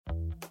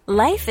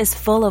Life is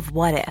full of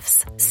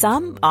what-ifs.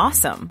 Some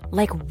awesome,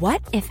 like what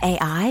if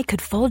AI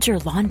could fold your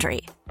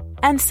laundry?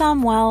 And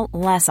some, well,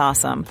 less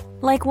awesome,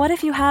 like what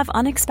if you have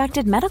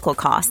unexpected medical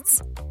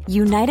costs?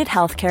 United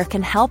Healthcare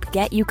can help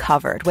get you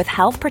covered with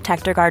Health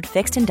Protector Guard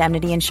fixed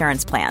indemnity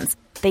insurance plans.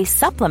 They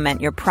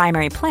supplement your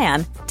primary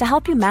plan to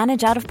help you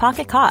manage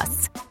out-of-pocket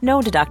costs.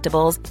 No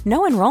deductibles,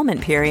 no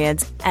enrollment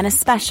periods, and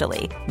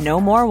especially no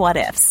more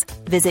what-ifs.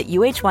 Visit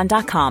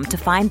uh1.com to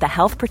find the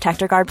Health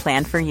Protector Guard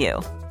plan for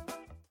you.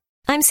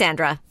 I'm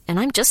Sandra, and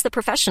I'm just the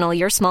professional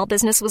your small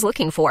business was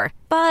looking for.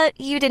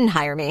 But you didn't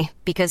hire me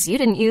because you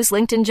didn't use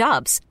LinkedIn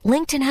Jobs.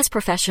 LinkedIn has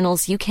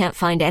professionals you can't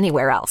find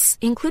anywhere else,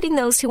 including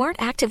those who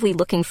aren't actively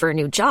looking for a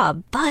new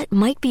job, but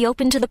might be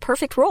open to the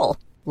perfect role,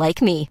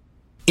 like me.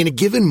 In a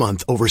given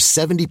month, over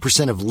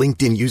 70% of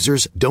LinkedIn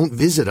users don't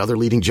visit other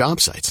leading job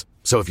sites.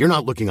 So if you're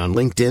not looking on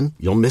LinkedIn,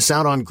 you'll miss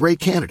out on great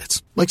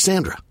candidates like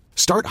Sandra.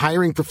 Start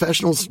hiring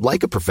professionals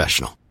like a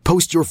professional.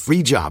 Post your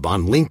free job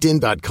on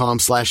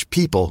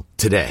linkedin.com/people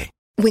today.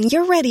 When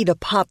you're ready to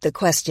pop the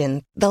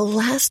question, the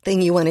last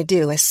thing you want to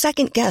do is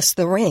second-guess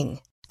the ring.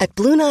 At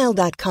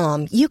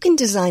BlueNile.com, you can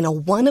design a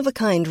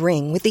one-of-a-kind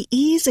ring with the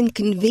ease and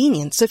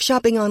convenience of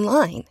shopping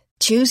online.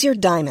 Choose your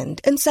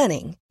diamond and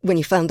setting. When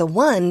you find the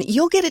one,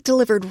 you'll get it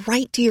delivered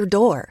right to your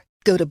door.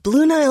 Go to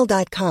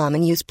BlueNile.com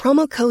and use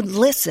promo code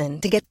LISTEN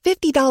to get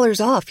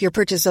 $50 off your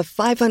purchase of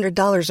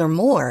 $500 or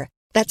more.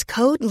 That's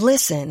code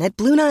LISTEN at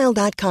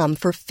BlueNile.com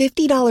for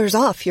 $50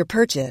 off your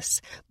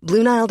purchase.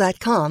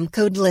 BlueNile.com,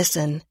 code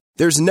LISTEN.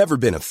 There's never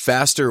been a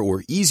faster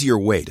or easier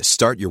way to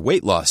start your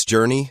weight loss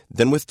journey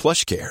than with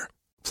PlushCare.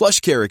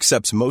 PlushCare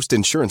accepts most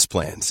insurance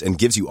plans and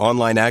gives you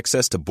online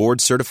access to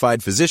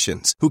board-certified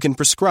physicians who can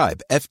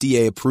prescribe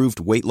FDA-approved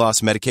weight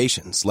loss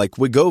medications like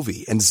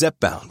Wegovy and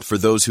Zepbound for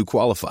those who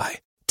qualify.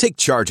 Take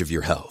charge of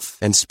your health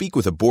and speak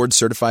with a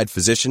board-certified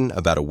physician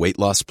about a weight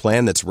loss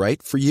plan that's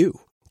right for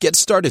you. Get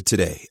started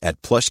today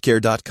at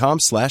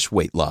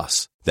plushcare.com/weight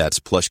loss. That's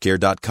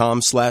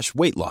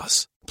plushcare.com/weight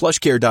loss.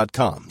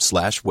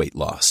 plushcare.com/weight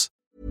loss.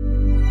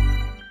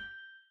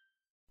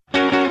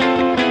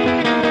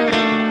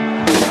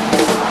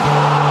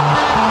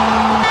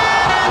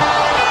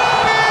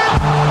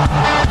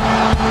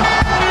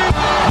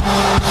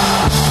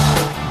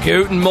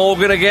 Guten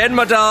Morgen again,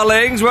 my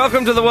darlings.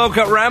 Welcome to the World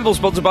Cup Ramble,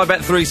 sponsored by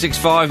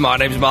Bet365. My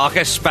name's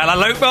Marcus Speller.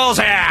 Luke Ball's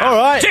here. All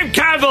right. Jim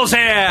Campbell's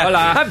here.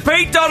 Hola. And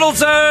Pete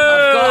Donaldson.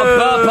 I've got a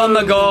burp on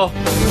the go.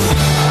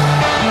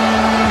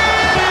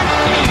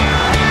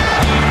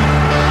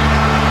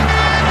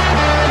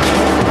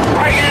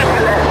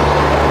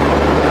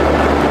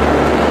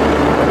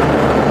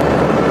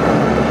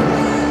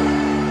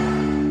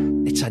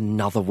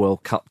 Another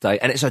World Cup day,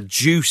 and it's a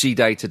juicy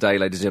day today,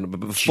 ladies and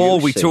gentlemen. But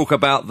before we talk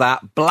about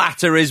that,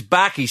 Blatter is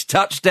back. He's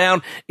touched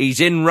down. He's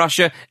in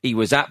Russia. He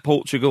was at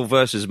Portugal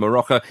versus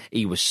Morocco.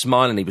 He was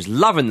smiling. He was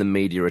loving the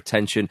media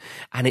attention,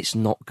 and it's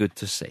not good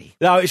to see.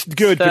 No, it's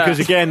good because,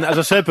 again, as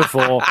I said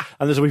before,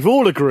 and as we've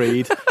all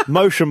agreed,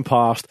 motion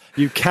past,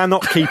 you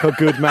cannot keep a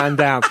good man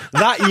down.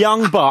 That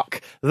young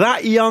buck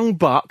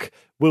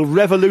will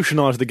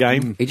revolutionise the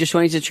game. He just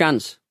wanted a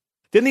chance.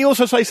 Didn't he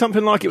also say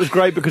something like it was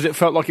great because it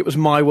felt like it was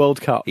my World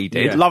Cup? He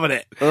did. Yeah. Loving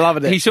it.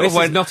 He sort of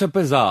went, not a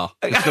bazaar.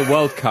 It's the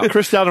World Cup.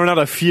 Cristiano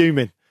Ronaldo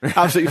fuming.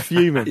 Absolutely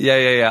fuming.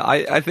 Yeah.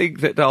 I think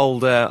that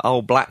old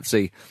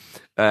Blatzy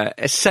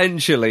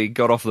essentially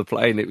got off the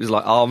plane. It was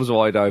like arms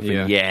wide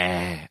open.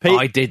 Yeah, Pete,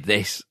 I did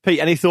this.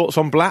 Pete, any thoughts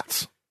on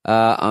Blatz?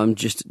 I'm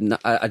just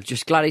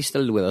glad he's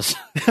still with us.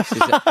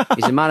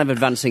 He's a man of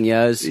advancing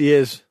years. He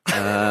is.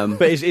 But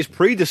his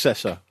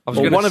predecessor,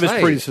 one of his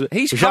predecessors,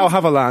 João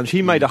Havelange,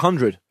 he made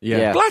 100.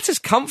 Yeah. Blatter's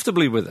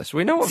comfortably with us.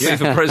 We know what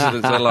FIFA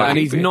presidents are like. And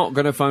he's not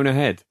going to phone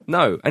ahead.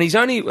 No. And he's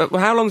only,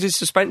 how long's his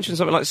suspension?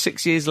 Something like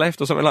 6 years left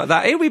or something like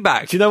that. He'll be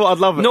back. Do you know what I'd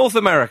love? North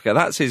America,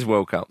 that's his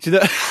World Cup. Do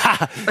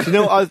you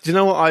know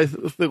what I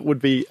think would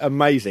be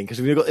amazing?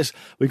 Because we've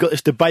got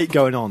this debate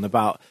going on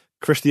about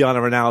Cristiano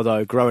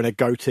Ronaldo growing a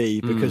goatee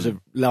because of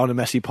Lionel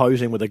Messi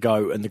posing with a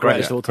goat and the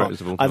greatest of all time.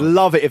 I'd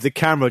love it if the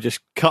camera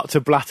just cut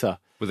to Blatter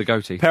with a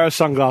goatee, pair of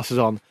sunglasses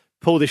on,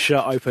 pulled his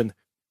shirt open,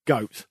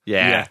 goat.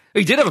 Yeah.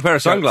 He did have a pair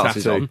of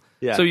sunglasses on.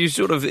 Yeah. So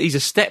he's a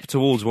step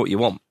towards what you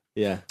want.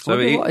 Yeah. So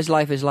what his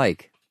life is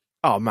like.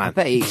 Oh, man. I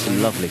bet he eats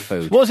some lovely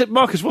food. What is it,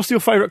 Marcus? What's your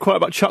favourite quote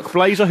about Chuck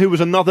Blazer, who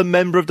was another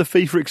member of the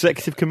FIFA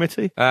Executive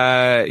Committee?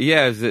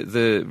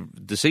 The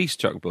deceased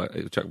Chuck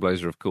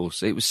Blazer, of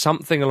course. It was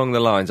something along the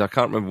lines, I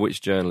can't remember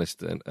which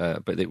journalist,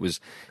 but it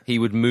was, he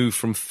would move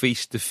from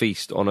feast to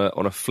feast on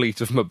a fleet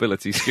of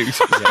mobility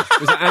scooters.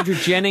 Was that Andrew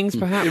Jennings,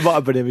 perhaps? It might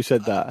have been him who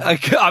said that.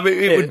 I mean,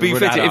 it would be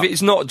fitting. If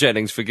it's not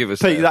Jennings, forgive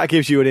us. Pete, that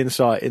gives you an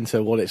insight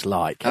into what it's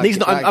like. And he's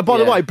not, by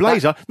the way,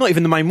 Blazer, not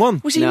even the main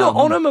one. Was he not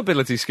on a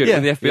mobility scooter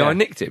when the FBI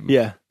nicked him?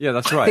 Yeah. Yeah,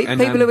 that's right.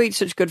 People who eat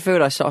such good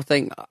food, I sort of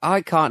think,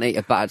 I can't eat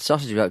a battered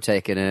sausage without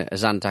taking a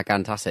Zantac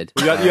antacid.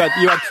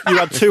 You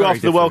had two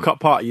after the World Cup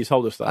party. You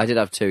told us that. I did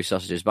have 2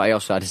 sausages, but I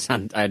also had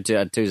I had 2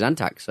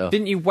 Zantacs. So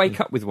Didn't you wake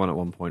up with one at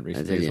one point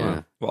recently as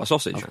well? What, a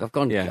sausage? I've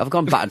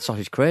gone battered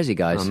sausage crazy,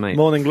 guys. Oh, mate.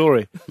 Morning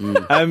glory.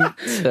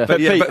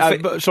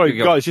 Sorry,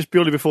 guys, just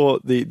purely before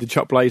the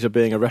Chuck Blazer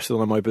being arrested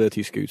on a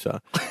mobility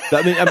scooter.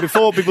 And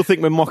before people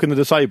think we're mocking the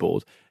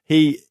disabled,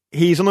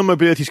 he's on a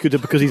mobility scooter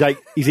because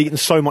he's eaten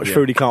so much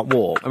food he can't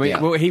walk. I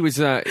mean, well, he was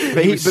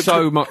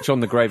so much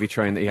on the gravy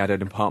train that he had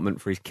an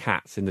apartment for his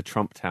cats in the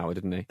Trump Tower,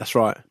 didn't he? That's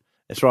right.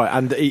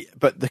 And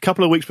but the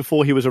couple of weeks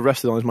before he was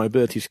arrested on his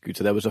mobility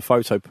scooter, there was a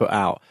photo put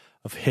out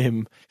of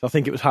him. I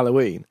think it was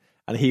Halloween.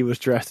 And he was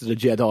dressed as a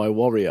Jedi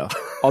warrior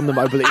on the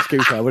mobility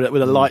scooter with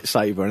a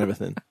lightsaber and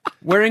everything.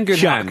 We're in good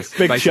hands,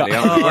 big basically.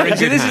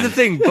 This is the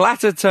thing.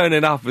 Blatter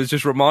turning up has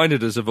just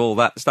reminded us of all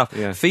that stuff.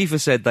 Yeah. FIFA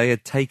said they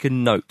had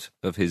taken note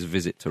of his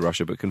visit to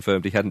Russia, but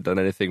confirmed he hadn't done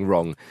anything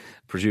wrong.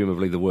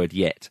 Presumably the word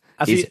yet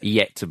is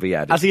yet to be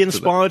added. Has he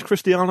inspired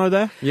Cristiano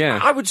there? Yeah.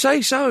 I would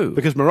say so.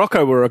 Because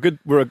Morocco were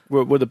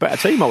the better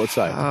team, I would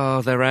say.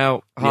 Oh, they're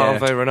out.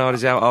 Hervé Renard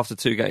is out after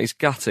 2 games. It's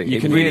gutting. You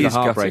can really hear the is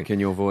heartbreak gutting. in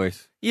your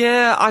voice.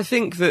 Yeah, I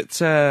think that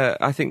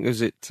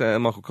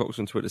Michael Cox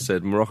on Twitter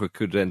said Morocco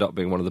could end up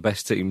being one of the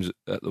best teams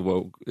at the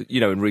World,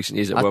 in recent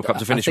years at World Cup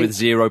to finish with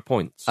 0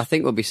 points. I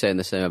think we'll be saying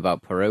the same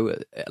about Peru,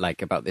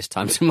 about this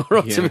time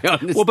tomorrow. To be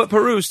honest, well, but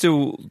Peru is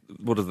still.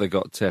 What have they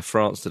got?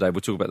 France today.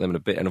 We'll talk about them in a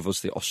bit, and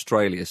obviously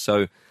Australia.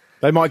 So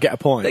they might get a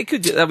point. They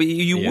could. I mean,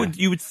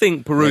 you would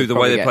think Peru, the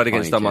way they played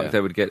against Denmark,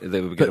 they would get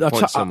a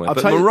point somewhere.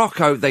 But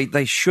Morocco,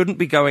 they shouldn't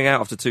be going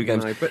out after 2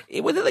 games. No, but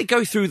whether they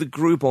go through the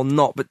group or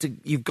not, but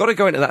you've got to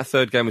go into that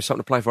 3rd game with something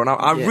to play for. And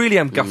I really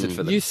am gutted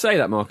for them. You say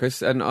that,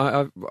 Marcus, and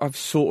I've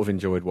sort of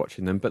enjoyed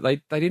watching them, but they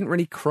didn't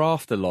really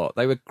craft a lot.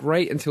 They were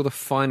great until the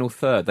final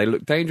third. They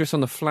looked dangerous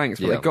on the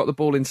flanks, but they got the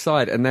ball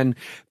inside, and then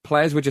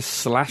players were just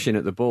slashing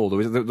at the ball.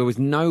 There was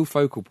no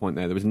focal point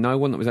there. There was no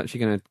one that was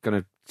actually going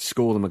to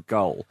score them a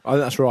goal. I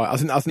think that's right. I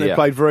think they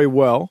played very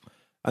well,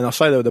 and I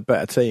say they were the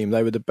better team.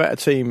 They were the better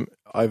team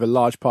over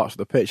large parts of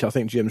the pitch. I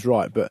think Jim's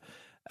right, but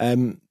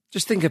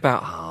just think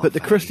about. But the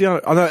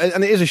Cristiano, I know,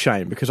 and it is a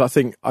shame because I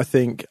think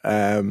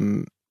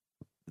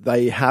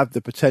they have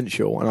the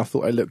potential, and I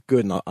thought they looked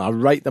good, and I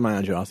rate the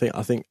manager. I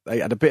think they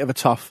had a bit of a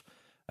tough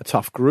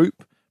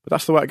group, but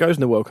that's the way it goes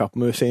in the World Cup.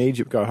 And we've seen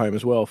Egypt go home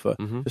as well for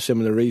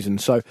similar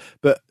reasons. So,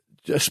 but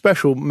a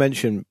special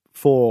mention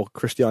for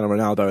Cristiano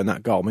Ronaldo in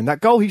that goal. I mean, that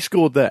goal he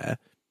scored there,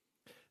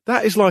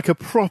 that was like a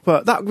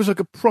proper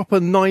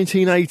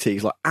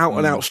 1980s, like out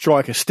and out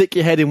striker, stick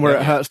your head in where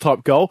it hurts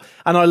type goal.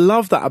 And I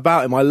love that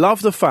about him. I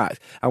love the fact,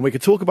 and we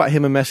could talk about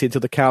him and Messi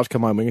until the cows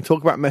come home. We can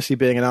talk about Messi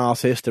being an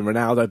artist and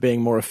Ronaldo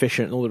being more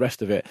efficient and all the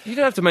rest of it. You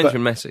don't have to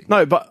mention Messi.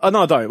 No, but I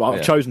don't.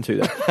 I've chosen to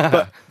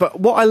there. but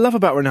what I love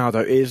about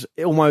Ronaldo is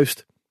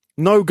almost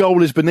no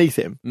goal is beneath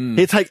him.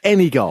 He'll take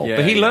any goal. Yeah,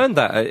 but he learned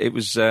that. It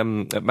was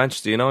at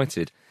Manchester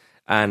United.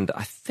 And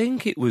I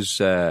think it was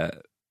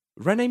René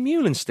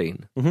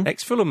Meulenstein,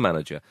 ex-Fulham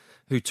manager,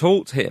 who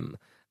taught him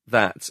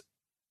that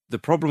the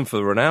problem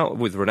for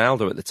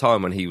Ronaldo at the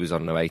time when he was,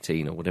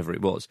 18 or whatever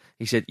it was,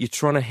 he said, you're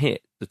trying to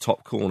hit the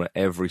top corner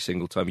every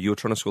single time. You're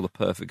trying to score the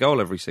perfect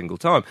goal every single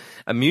time.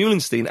 And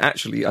Meulenstein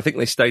actually, I think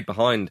they stayed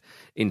behind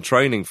in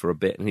training for a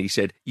bit, and he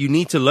said, you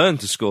need to learn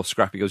to score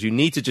scrappy goals. You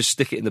need to just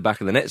stick it in the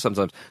back of the net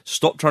sometimes.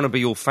 Stop trying to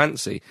be all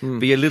fancy.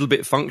 Be a little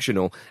bit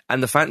functional.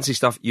 And the fancy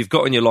stuff you've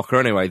got in your locker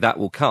anyway, that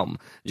will come.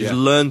 Just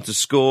learn to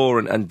score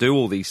and do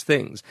all these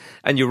things.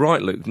 And you're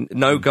right, Luke.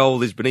 No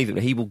goal is beneath him.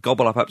 He will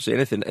gobble up absolutely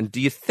anything. And do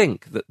you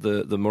think that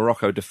the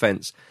Morocco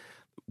defence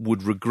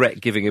would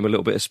regret giving him a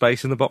little bit of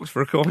space in the box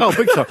for a corner? Oh,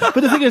 big time. But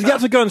the thing is, he had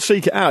to go and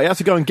seek it out. He had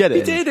to go and get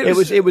it. He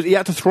did. He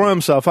had to throw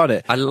himself at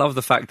it. I love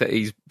the fact that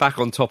he's back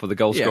on top of the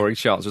goal-scoring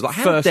chance. It was like,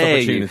 First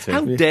opportunity.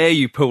 How dare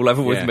you pull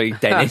level with me,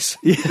 Dennis?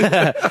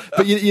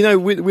 But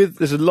with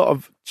there's a lot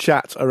of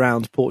chat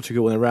around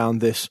Portugal and around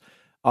this.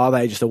 Are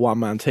they just a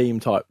one-man team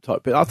type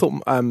bit? I thought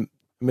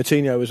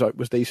Moutinho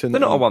was decent.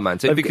 They're not a one-man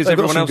team because they've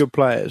everyone got some else good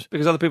players.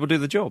 Because other people do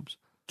the jobs.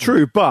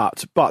 True,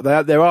 but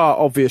there are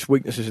obvious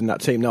weaknesses in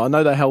that team. Now, I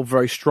know they held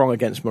very strong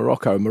against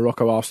Morocco, and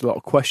Morocco asked a lot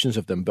of questions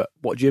of them, but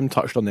what Jim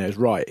touched on there is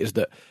right, is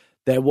that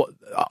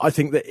I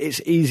think that it's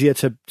easier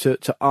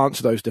to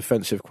answer those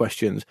defensive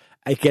questions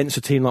against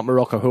a team like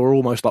Morocco, who are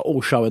almost like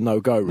all show and no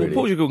go, really. Well,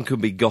 Portugal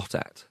can be got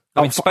at.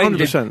 I mean,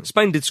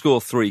 Spain did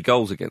score 3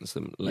 goals against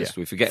them, lest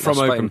we forget. From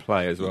open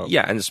play as well.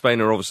 Yeah, and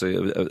Spain are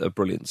obviously a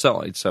brilliant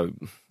side, so,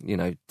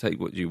 take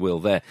what you will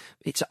there.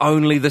 It's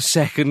only the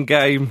second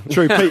game.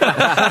 True, Pete.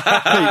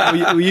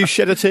 Pete, will you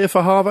shed a tear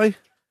for Hervé?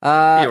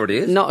 He already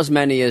is. Not as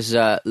many as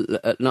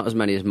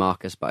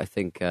Marcus, but I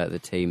think the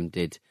team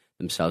did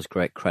themselves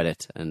great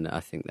credit, and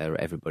I think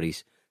they're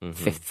everybody's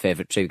 5th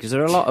favourite team, because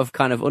there are a lot of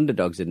kind of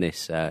underdogs in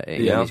this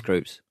in these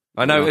groups.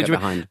 I know,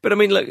 but I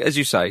mean, look, as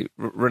you say,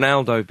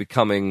 Ronaldo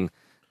becoming,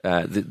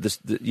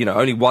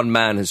 only one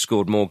man has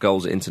scored more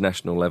goals at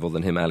international level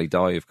than him, Ali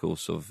Daei, of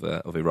course, of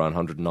Iran,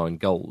 109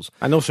 goals.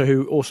 And also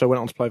who also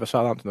went on to play for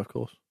Southampton, of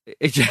course.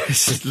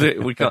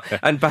 We can't.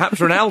 And perhaps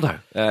Ronaldo.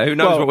 Who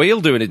knows what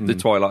he'll do in the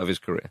twilight of his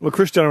career. Well,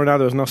 Cristiano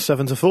Ronaldo is now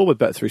 7-4 with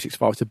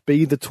Bet365 to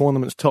be the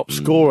tournament's top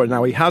scorer.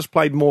 Now, he has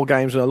played more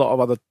games than a lot of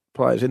other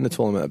players in the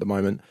tournament at the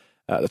moment,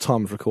 at the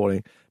time of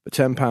recording. But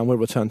 £10 will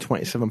return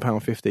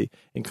 £27.50,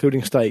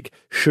 including stake,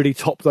 should he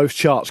top those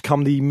charts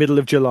come the middle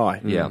of July.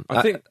 Yeah.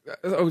 I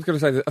was going to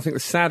say that I think the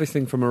saddest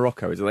thing for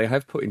Morocco is that they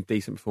have put in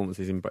decent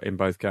performances in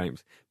both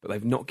games, but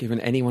they've not given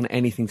anyone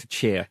anything to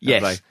cheer.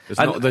 Yes.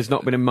 There's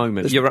not been a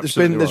moment.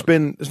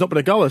 There's not been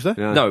a goal, has there?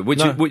 Yeah. No,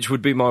 which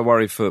would be my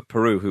worry for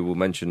Peru, who we'll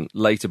mention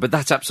later. But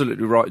that's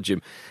absolutely right,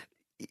 Jim.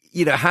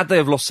 You know, had they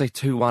have lost, say,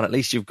 2-1, at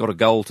least you've got a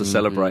goal to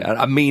celebrate,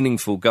 a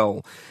meaningful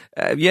goal.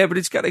 But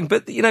it's getting...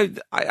 But, you know,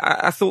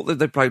 I thought that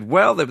they played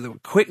well, they were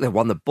quick, they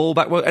won the ball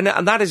back well, and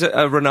that is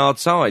a Renard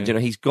side. You know,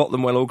 he's got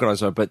them well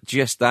organised, but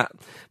just that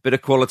bit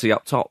of quality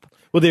up top.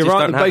 Well, the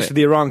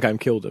Iran game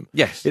killed them.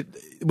 Yes.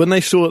 When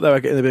they saw that they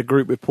were getting a big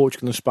group with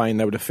Portugal and Spain,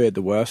 they would have feared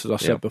the worst, as I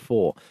said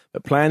before.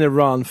 But playing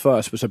Iran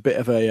first was a bit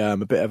of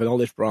an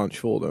olive branch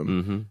for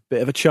them,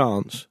 bit of a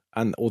chance.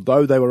 And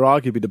although they were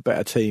arguably the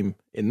better team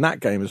in that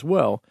game as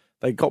well,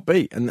 they got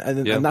beat, and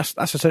that's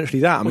essentially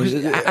that. I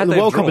mean, the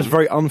World Cup is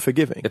very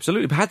unforgiving.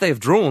 Absolutely, but had they have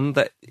drawn,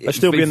 that it'd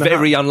still be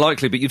very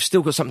unlikely. But you've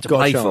still got something to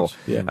play for,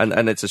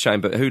 and it's a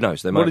shame. But who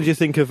knows? What did you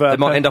think of? They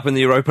might end up in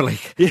the Europa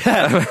League.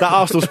 Yeah, that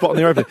Arsenal spot in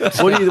the Europa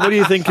League. What do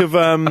you think of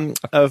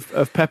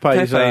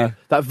Pepe's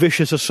that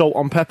vicious assault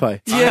on Pepe?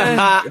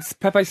 Yeah,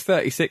 Pepe's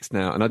 36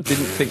 now, and I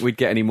didn't think we'd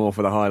get any more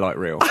for the highlight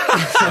reel. So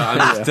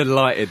I'm just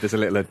delighted. There's a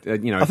little, I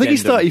think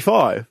he's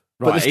 35.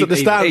 But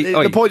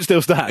the point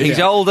still stands. He's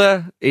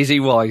older. Is he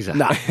wiser?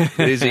 No.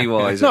 Is he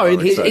wiser? No,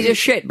 he's a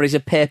shit, but he's a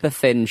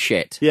paper-thin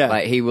shit. Yeah.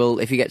 Like, he will,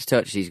 if he gets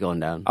touched, he's gone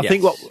down. I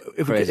think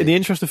in the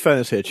interest of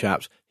fairness here,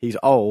 chaps, he's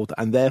old,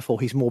 and therefore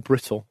he's more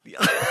brittle.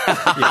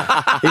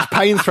 His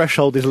pain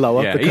threshold is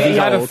lower because he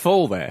had old. A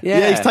fall there.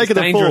 Yeah, he's taken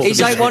a fall. He's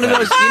like one of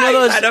those, you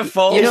know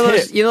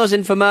those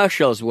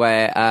infomercials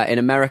where in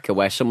America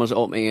where someone's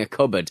opening a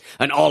cupboard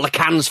and all the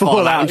cans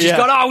fall out, and she's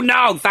gone, "Oh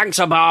no, thanks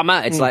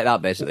Obama." It's like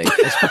that basically.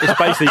 It's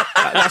basically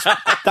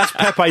that's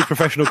Pepe's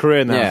professional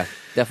career now. Yeah.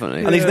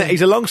 Definitely. And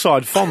he's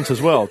alongside Font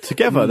as well.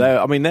 Together, they're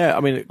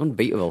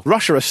unbeatable.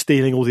 Russia are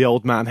stealing all the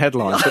old man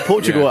headlines, but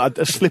Portugal are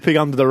slipping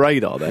under the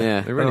radar there.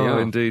 Yeah, they really are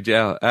indeed,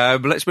 yeah.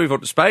 But let's move on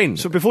to Spain.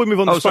 So before we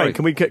move on to Spain,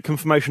 can we get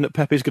confirmation that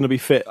Pepe's going to be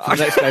fit for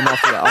the next game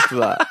after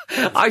that?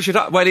 I should.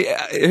 Well,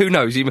 who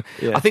knows? I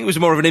think it was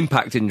more of an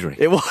impact injury.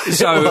 It was.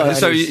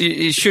 So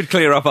he should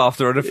clear up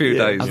after in a few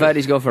days. I've heard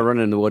he's going for a run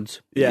in the woods.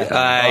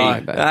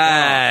 Yeah.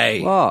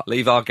 Hey. What?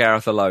 Leave our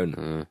Gareth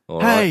alone.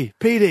 Hey,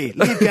 Petey,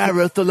 leave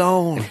Gareth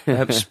alone.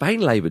 Spain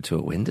laboured to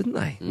a win, didn't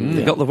they?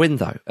 They got the win,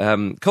 though.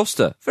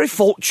 Costa, very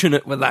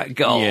fortunate with that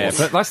goal. Yeah,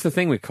 but that's the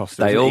thing with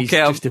Costa. He's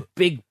just a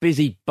big,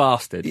 busy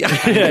bastard. Yeah,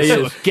 he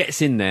sort of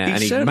gets in there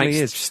and he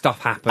makes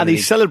stuff happen. And he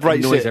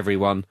celebrates annoys it.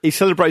 Everyone. He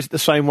celebrates it the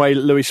same way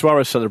Luis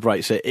Suarez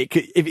celebrates it.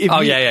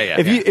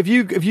 If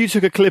you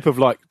took a clip of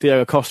like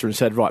Diego Costa and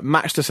said, right,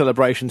 match the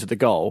celebration to the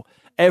goal,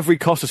 every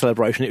Costa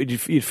celebration,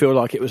 you'd feel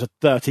like it was a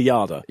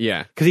 30-yarder.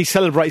 Yeah. Because he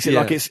celebrates it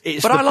like it's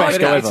but the best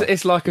go ever.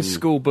 It's like a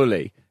school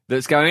bully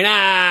that's going,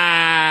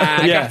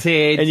 get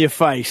in your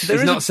face.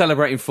 He's not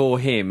celebrating for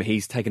him,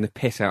 he's taking the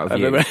piss out of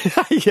you.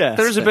 Yes.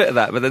 There is a bit of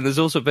that, but then there's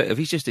also a bit of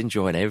he's just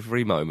enjoying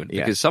every moment.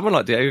 Because someone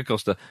like Diego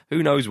Costa,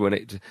 who knows when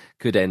it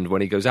could end,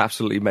 when he goes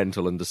absolutely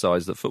mental and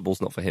decides that football's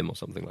not for him or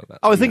something like that.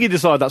 Oh, I think he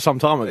decided that some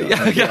time ago.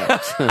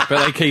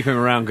 But they keep him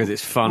around because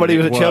it's fun. When he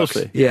was at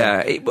Chelsea.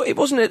 Yeah, it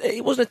wasn't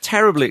a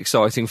terribly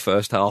exciting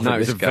first half. No, it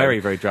was a very,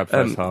 very drab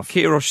first half.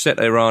 Queiroz set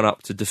Iran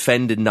up to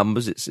defend in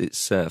numbers.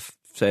 It's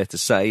fair to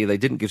say they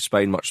didn't give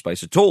Spain much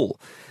space at all.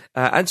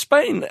 And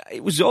Spain,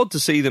 it was odd to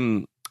see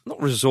them not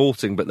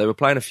resorting, but they were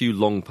playing a few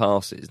long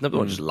passes. Not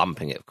just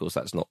lumping it, of course,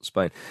 that's not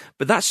Spain.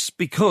 But that's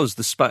because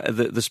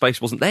the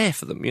space wasn't there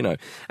for them, you know.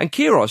 And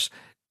Queiroz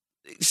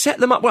set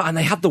them up well, and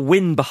they had the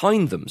win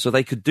behind them, so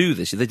they could do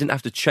this. They didn't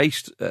have to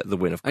chase the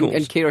win, of course.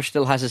 And Queiroz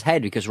still has his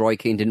head because Roy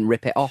Keane didn't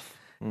rip it off.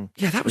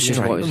 Yeah, that was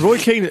strange.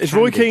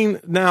 Roy Keane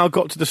now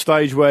got to the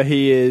stage where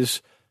he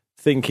is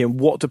thinking,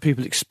 what do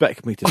people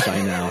expect me to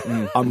say now?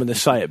 I'm going to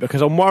say it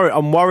because I'm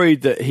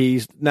worried that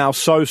he's now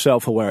so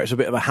self-aware. It's a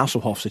bit of a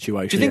Hasselhoff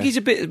situation. Do you think he's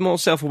a bit more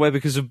self-aware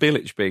because of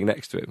Bilic being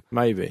next to him?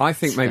 Maybe. I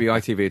think maybe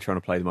ITV are trying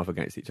to play them off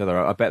against each other.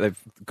 I bet they've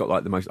got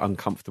like the most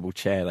uncomfortable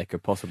chair they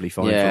could possibly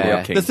find for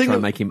Roy Keane, trying to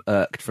make him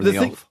irked from the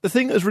off. The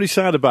thing that's really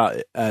sad about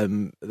it,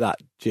 that,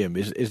 Jim,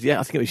 is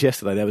I think it was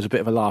yesterday, there was a bit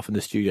of a laugh in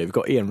the studio. We've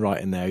got Ian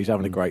Wright in there. He's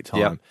having a great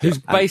time. Who's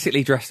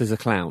basically dressed as a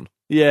clown.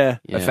 Yeah.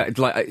 Pete made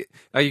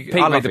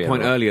the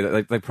point earlier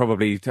that they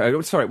probably...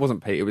 sorry, it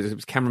wasn't Pete. It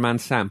was cameraman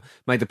Sam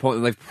made the point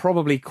that they've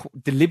probably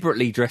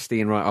deliberately dressed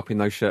Ian Wright up in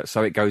those shirts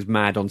so it goes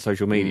mad on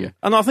social media.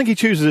 And I think he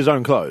chooses his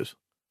own clothes.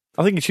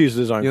 I think he chooses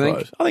his own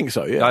clothes. Think? I think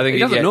so, yeah. I think he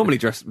doesn't normally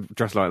dress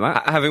like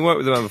that. Having worked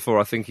with the man before,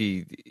 I think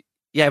he...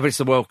 Yeah, but it's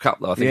the World Cup,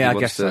 though. I think I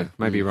guess so.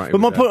 Maybe you're right. But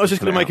my point I was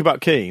just going to make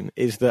about Keane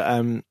is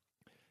that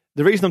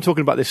the reason I'm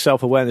talking about this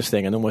self-awareness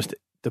thing and almost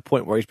the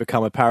point where he's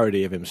become a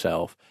parody of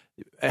himself.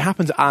 It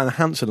happened to Alan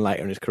Hansen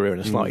later in his career in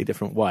a slightly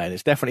different way, and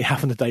it's definitely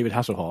happened to David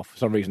Hasselhoff. For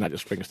some reason, that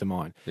just springs to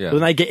mind. Yeah. But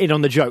when they get in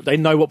on the joke, they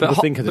know what people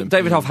think of them.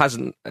 David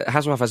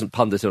Hasselhoff hasn't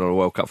punted on a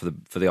World Cup for the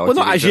ITV well,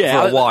 not as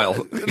yet. For a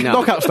while. No.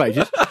 Knockout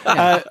stages.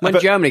 When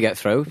Germany get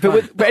through.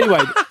 But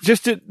anyway,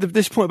 just to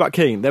this point about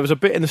Keane, there was a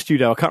bit in the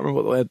studio, I can't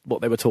remember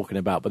what they were talking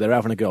about, but they were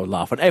having a good old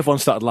laugh, and everyone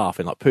started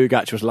laughing. Like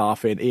Pugac was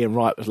laughing, Ian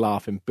Wright was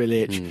laughing,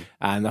 Bilic,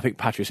 and I think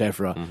Patrice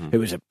Evra,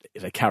 who is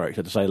a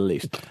character to say the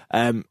least.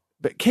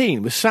 But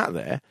Keane was sat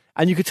there,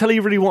 and you could tell he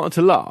really wanted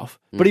to laugh,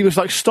 but he was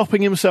like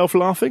stopping himself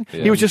laughing.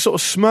 Yeah. He was just sort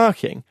of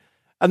smirking.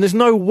 And there's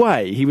no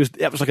way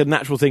that was like a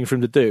natural thing for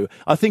him to do.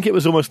 I think it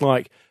was almost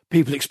like,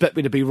 people expect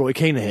me to be Roy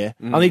Keane here.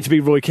 I need to be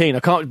Roy Keane. I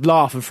can't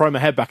laugh and throw my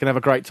head back and have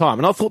a great time.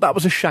 And I thought that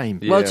was a shame.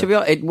 Yeah. Well, to be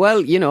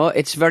honest,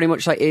 it's very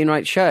much like Ian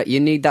Wright's shirt. You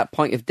need that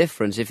point of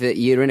difference. If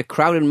you're in a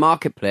crowded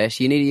marketplace,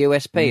 you need a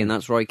USP, and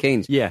that's Roy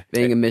Keane's. Yeah.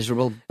 Being a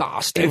miserable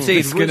bastard.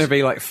 It's going to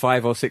be like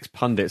 5 or 6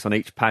 pundits on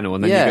each panel,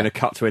 and then you're going to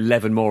cut to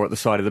 11 more at the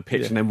side of the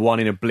pitch, and then one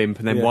in a blimp,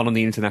 and then one on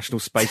the International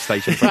Space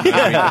Station. So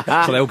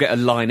they'll get a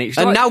line each.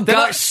 And now they're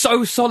like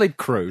so solid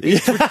crew.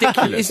 It's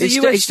ridiculous.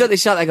 They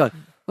start there going,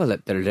 well,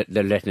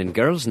 they're letting in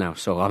girls now,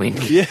 so I mean,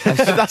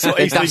 that's what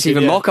he's that's thinking,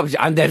 even more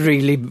competition, and they're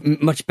really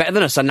much better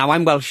than us. And now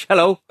I'm Welsh.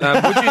 Hello,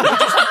 I'm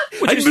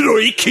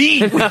Roy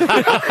Keane.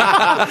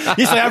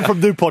 Yes, I am from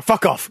Newport.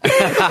 Fuck off.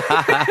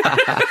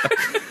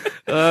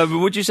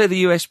 Would you say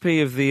the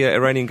USP of the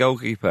Iranian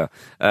goalkeeper,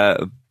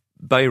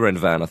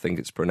 Bayrenvan, I think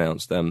it's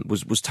pronounced,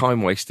 was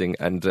time wasting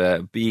and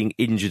being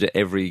injured at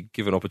every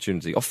given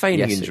opportunity, or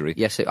feigning injury?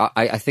 Yes,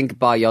 I think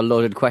by your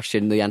loaded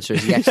question, the answer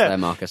is yes there,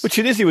 Marcus. But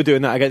Tunisia were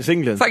doing that against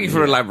England. Thank you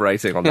for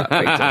elaborating on that,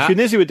 Peter.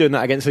 Tunisia were doing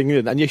that against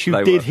England, and yes,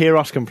 you did hear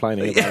us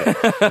complaining about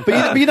it.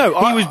 But you know,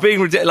 he was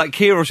being ridiculous. Like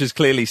Kyrgios has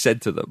clearly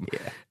said to them,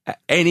 at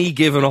any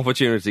given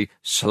opportunity,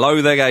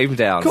 slow their game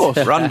down, of course.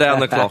 Run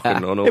down the clock,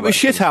 and all it was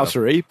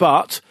shithousery,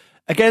 but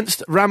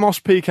against Ramos,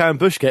 Piqué and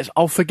Busquets,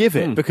 I'll forgive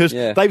it because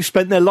they've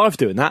spent their life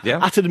doing that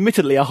at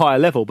admittedly a higher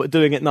level, but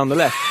doing it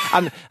nonetheless.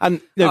 And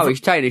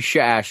he's taking his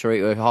shithousery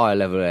to a higher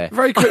level there.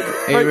 Very quick,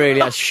 he really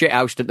has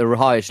shithoused at the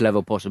highest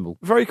level possible.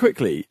 Very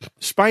quickly,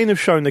 Spain have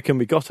shown they can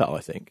be got at. I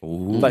think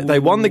they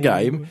won the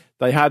game.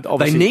 They had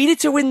they needed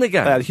to win the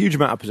game. They had a huge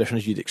amount of possession,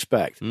 as you'd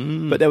expect,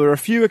 but there were a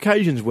few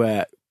occasions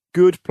where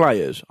good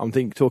players,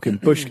 talking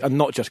Bush, and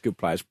not just good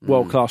players,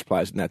 world class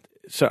players,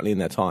 certainly in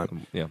their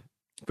time.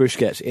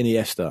 Busquets,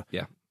 Iniesta.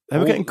 Yeah. They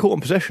were getting caught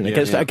in possession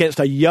against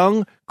a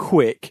young,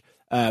 quick,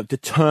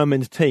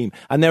 determined team.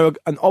 And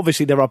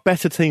obviously there are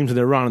better teams than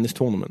Iran in this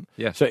tournament.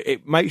 Yeah. So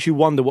it makes you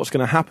wonder what's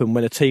going to happen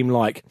when a team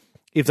like,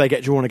 if they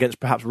get drawn against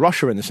perhaps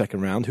Russia in the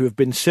second round, who have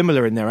been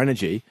similar in their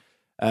energy,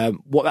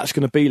 what that's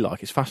going to be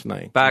like. It's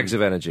fascinating. Bags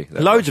of energy.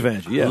 Loads of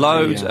energy, yeah.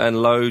 Loads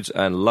and loads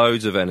and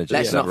loads of energy.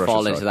 Let's not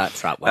fall into that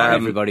trap where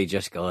everybody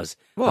just goes,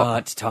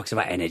 it talks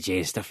about energy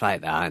and stuff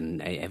like that,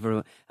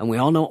 and we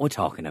all know what we're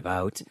talking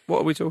about. What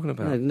are we talking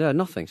about? No,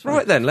 nothing.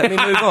 Right then, let me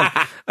move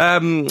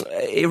on.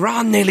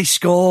 Iran nearly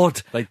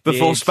scored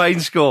before Spain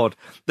scored.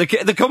 The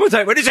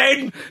commentator went, it's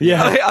in!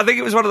 Yeah. I think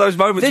it was one of those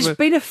moments. There's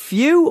been a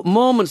few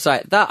moments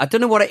like that. I don't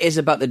know what it is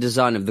about the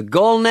design of the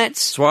goal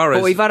nets. Suarez.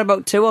 But we've had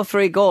about 2 or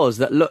 3 goals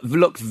that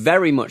look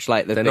very much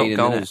like they're not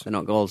goals. They're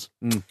not goals.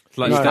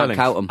 Like you can't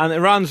count them. And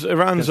Iran's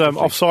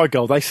offside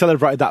goal, they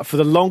celebrated that for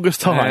the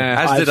longest time.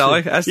 As did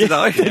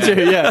I.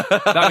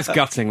 That was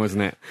gutting,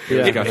 wasn't it?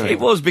 Yeah. It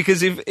was,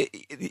 because I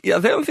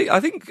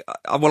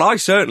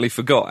certainly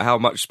forgot how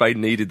much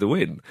Spain needed the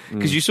win.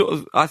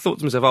 Because I thought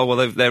to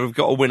myself, they've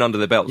got a win under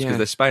their belts because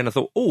they're Spain. I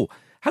thought,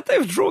 had they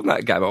have drawn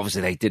that game,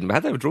 obviously they didn't, but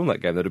had they have drawn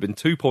that game, they'd have been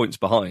 2 points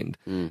behind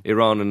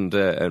Iran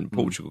and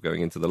Portugal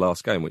going into the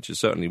last game, which is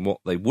certainly what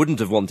they wouldn't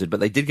have wanted, but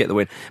they did get the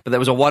win. But there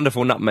was a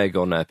wonderful nutmeg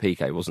on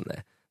Piqué, wasn't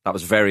there? That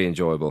was very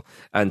enjoyable.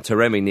 And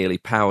Taremi nearly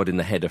powered in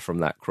the header from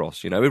that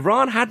cross.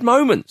 Iran had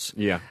moments.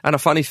 Yeah. And a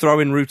funny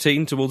throw-in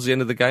routine towards the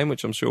end of the game,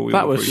 which I'm sure we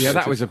all appreciated.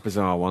 That was a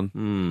bizarre one.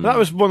 That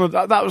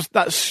was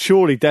that's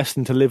surely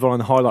destined to live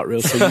on highlight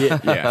reels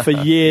for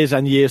years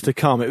and years to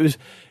come. It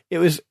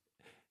was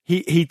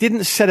He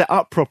didn't set it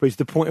up properly to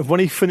the point of when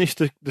he finished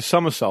the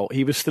somersault,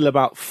 he was still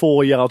about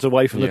 4 yards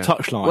away from the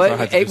touchline.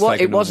 Well,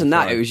 it wasn't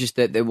that. It was just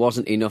that there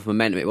wasn't enough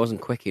momentum. It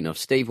wasn't quick enough.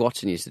 Steve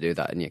Watson used to do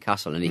that in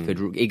Newcastle, and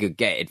he could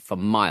get it for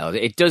miles.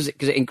 It does,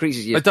 because it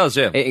increases your... It does,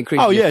 yeah. It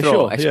increases your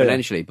throw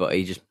exponentially, but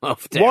he just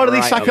muffed it. Why did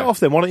he sack it off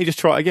then? Why don't you just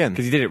try it again?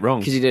 Because he did it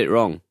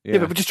wrong. Yeah,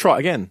 but just try it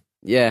again.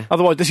 Yeah.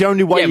 Otherwise, that's the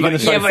only way you're going to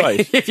save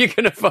face. If you're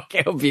going to fuck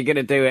it up, you're going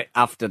to do it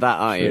after that,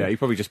 aren't you? Yeah, he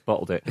probably just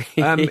bottled it.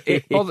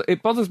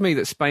 It bothers me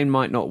that Spain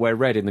might not wear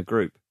red in the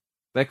group.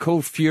 They're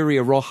called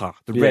Furia Roja,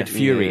 the Red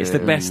Fury. It's the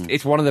best.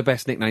 It's one of the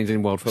best nicknames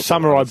in world football.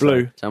 Samurai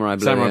Blue. Samurai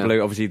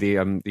Blue. Obviously, the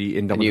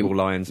Indomitable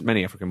Lions,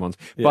 many African ones.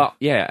 Yeah.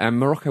 But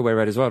Morocco wear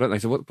red as well, don't they?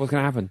 So what's going to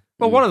happen?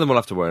 Well, one of them will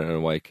have to wear an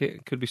away kit.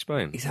 It could be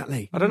Spain.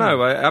 Exactly. I don't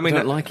know. I mean,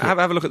 have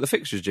a look at the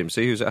fixtures, Jim.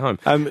 See who's at home.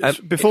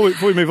 Before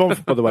we move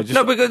on, by the way,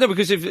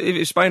 because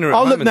if Spain are at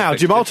home, I'll look now,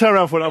 Jim. I'll turn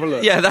around for another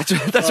look. Yeah, that's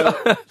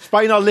right.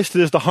 Spain are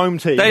listed as the home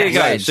team. There you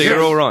go. So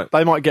you're all right.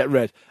 They might get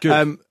red.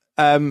 Good.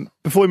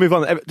 Before we move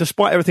on,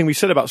 despite everything we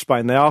said about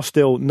Spain, they are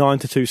still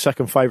 9-2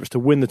 second favourites to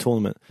win the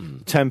tournament.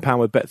 £10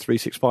 with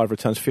Bet365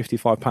 returns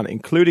 £55,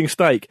 including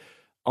stake.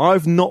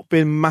 I've not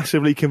been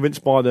massively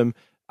convinced by them.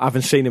 I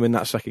haven't seen them in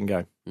that second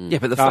game. Yeah,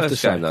 but the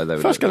first game, though, they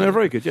were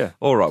very good, yeah.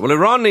 All right, well,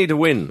 Iran need a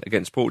win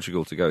against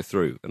Portugal to go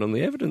through. And on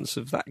the evidence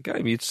of that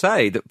game, you'd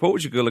say that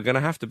Portugal are going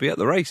to have to be at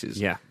the races.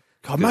 Yeah.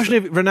 God, imagine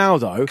if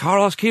Ronaldo...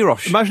 Carlos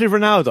Queiroz. Imagine if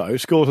Ronaldo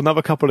scores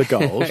another couple of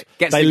goals,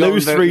 they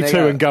lose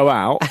 3-2 and go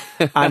out,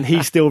 and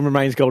he still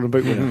remains Golden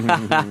Boot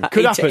winner.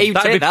 Could happen.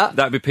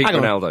 That'd be peak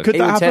Ronaldo. Could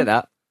that happen? Take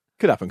that.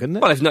 Could happen, couldn't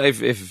it? Well,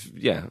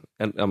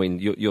 and I mean,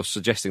 you're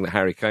suggesting that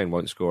Harry Kane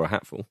won't score a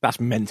hatful. That's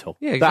mental.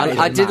 Yeah, exactly.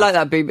 I did like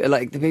that,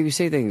 like the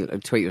BBC thing. A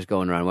tweet was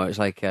going around where it's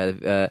like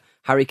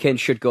Harry Kane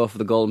should go for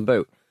the Golden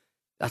Boot.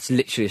 That's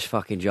literally his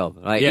fucking job.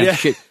 Like,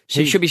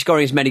 he should be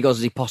scoring as many goals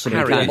as he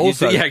possibly can.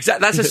 Also, yeah,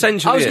 exactly. That's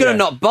essentially. I was going to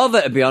not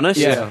bother, to be honest.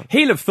 Yeah.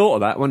 He'll have thought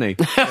of that, wouldn't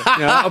he?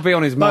 That'll be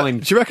on his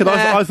mind. Do you reckon?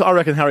 I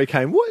reckon Harry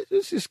Kane. What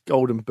is this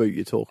Golden Boot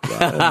you talk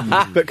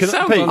about? But Pete,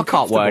 I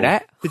can't word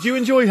it. Did you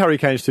enjoy Harry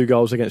Kane's 2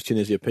 goals against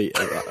Tunisia, Pete,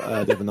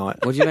 the other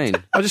night? What do you mean?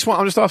 I'm just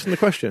asking the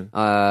question.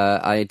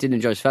 I didn't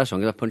enjoy his first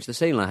one because I punched the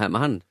ceiling. I hurt my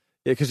hand.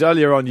 Yeah, because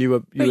earlier on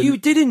you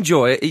did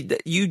enjoy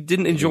it. You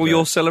didn't enjoy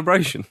your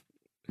celebration.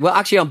 Well,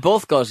 actually, on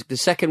both goals, the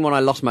second one I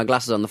lost my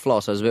glasses on the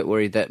floor, so I was a bit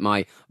worried that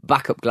my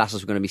backup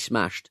glasses were going to be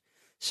smashed.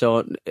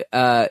 So,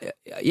 I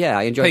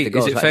enjoyed Pete, the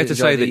goals. Is it fair to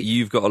say that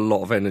you've got a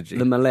lot of energy?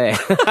 The Malay. Is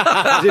it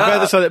fair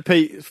to say that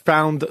Pete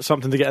found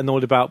something to get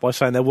annoyed about by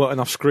saying there weren't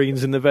enough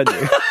screens in the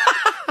venue?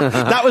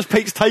 That was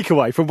Pete's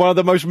takeaway from one of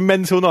the most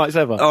mental nights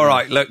ever. All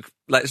right, look,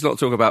 let's not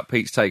talk about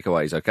Pete's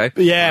takeaways, okay?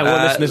 Yeah,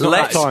 well, listen, there's not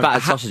that time.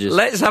 Battered sausages.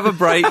 Let's have a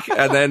break,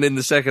 and then in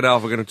the second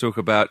half, we're going to talk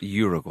about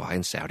Uruguay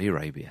and Saudi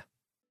Arabia.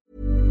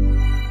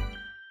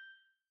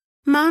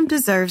 Mom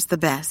deserves the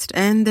best,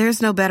 and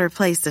there's no better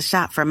place to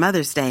shop for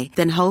Mother's Day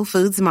than Whole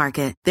Foods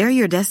Market. They're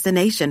your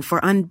destination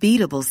for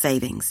unbeatable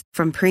savings,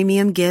 from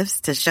premium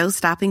gifts to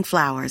show-stopping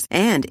flowers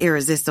and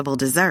irresistible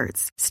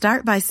desserts.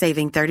 Start by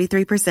saving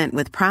 33%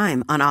 with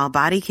Prime on all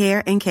body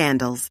care and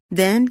candles.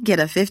 Then get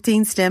a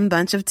 15-stem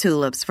bunch of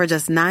tulips for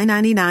just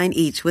 $9.99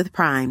 each with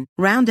Prime.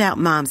 Round out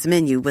Mom's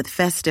menu with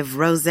festive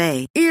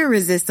rosé,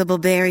 irresistible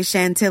berry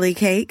chantilly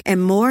cake,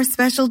 and more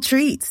special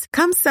treats.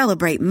 Come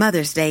celebrate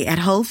Mother's Day at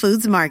Whole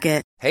Foods Market.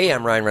 Hey,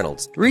 I'm Ryan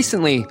Reynolds.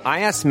 Recently, I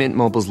asked Mint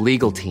Mobile's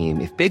legal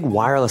team if big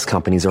wireless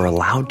companies are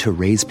allowed to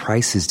raise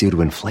prices due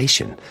to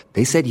inflation.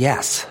 They said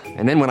yes.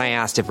 And then when I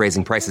asked if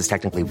raising prices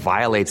technically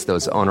violates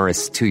those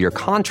onerous 2-year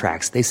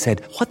contracts, they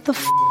said, "What the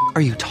f***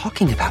 are you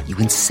talking about, you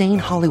insane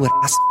Hollywood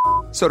ass?"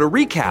 So to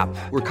recap,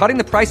 we're cutting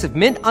the price of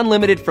Mint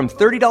Unlimited from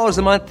 $30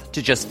 a month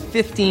to just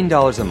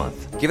 $15 a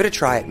month. Give it a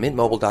try at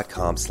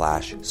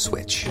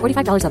mintmobile.com/switch.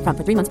 $45 up front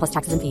for 3 months plus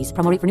taxes and fees.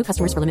 Promo rate for new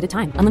customers for limited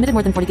time. Unlimited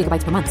more than 40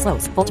 gigabytes per month.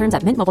 Slows full terms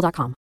at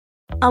mintmobile.com.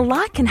 A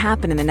lot can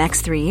happen in the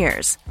next 3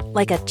 years.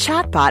 Like a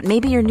chatbot may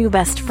be your new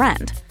best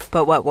friend.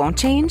 But what won't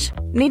change?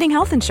 Needing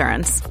health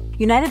insurance.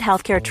 United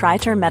Healthcare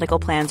Tri-Term Medical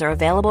Plans are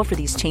available for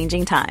these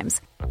changing times.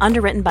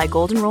 Underwritten by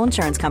Golden Rule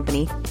Insurance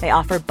Company, they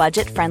offer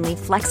budget-friendly,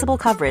 flexible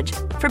coverage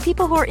for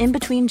people who are in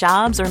between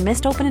jobs or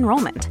missed open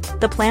enrollment.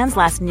 The plans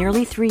last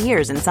nearly 3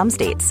 years in some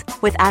states,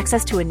 with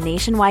access to a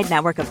nationwide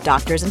network of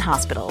doctors and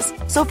hospitals.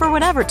 So for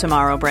whatever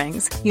tomorrow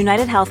brings,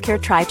 United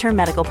Healthcare Tri-Term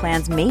Medical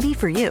Plans may be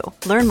for you.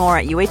 Learn more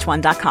at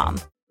uh1.com.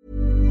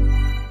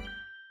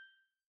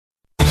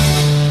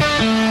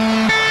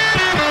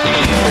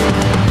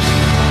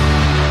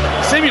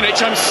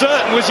 Simunic, I'm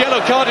certain, was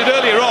yellow carded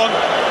earlier on,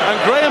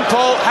 and Graham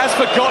Poll has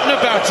forgotten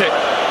about it.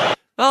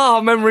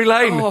 Oh, memory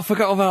lane. Oh, I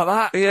forgot about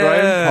that. Yeah,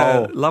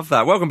 Graham Poll. Love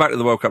that. Welcome back to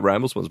the World Cup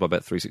Ramble, sponsored by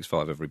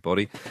Bet365,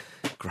 everybody.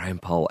 Graham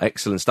Poll,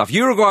 excellent stuff.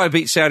 Uruguay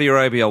beat Saudi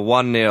Arabia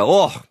 1-0.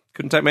 Oh,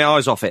 couldn't take my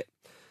eyes off it.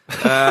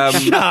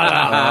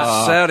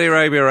 Saudi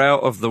Arabia are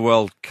out of the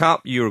World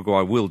Cup.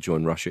 Uruguay will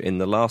join Russia in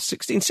the last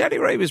 16. Saudi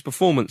Arabia's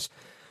performance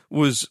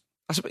was,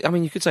 I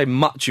mean, you could say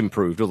much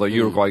improved, although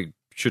Uruguay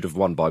should have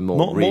won by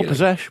more, really.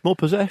 More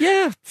possession.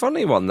 Yeah,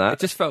 funny one, that. It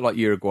just felt like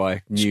Uruguay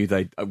knew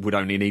they would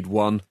only need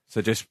one,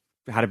 so just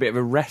had a bit of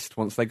a rest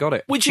once they got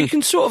it. Which you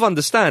can sort of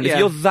understand. Yeah. If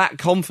you're that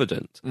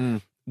confident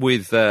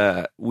with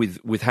how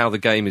the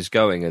game is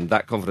going and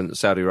that confident that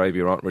Saudi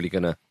Arabia aren't really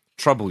going to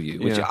trouble you.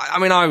 Which, I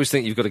mean, I always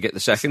think you've got to get the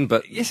second,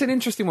 but... It's an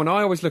interesting one.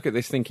 I always look at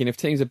this thinking if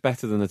teams are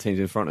better than the teams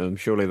in front of them,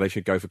 surely they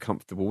should go for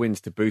comfortable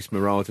wins to boost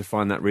morale, to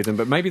find that rhythm.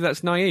 But maybe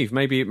that's naive.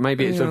 Maybe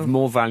it's of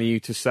more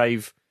value to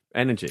save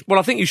energy. Well,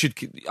 I think you should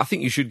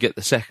get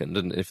the second,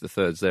 and if the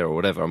third's there or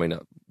whatever. I mean,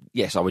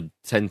 yes, I would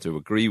tend to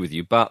agree with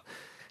you, but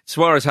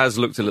Suarez has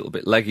looked a little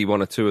bit leggy.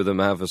 One or two of them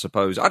have, I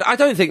suppose. I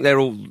don't think they're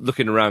all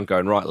looking around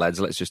going, right, lads,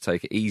 let's just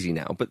take it easy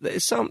now. But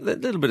there's a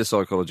little bit of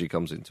psychology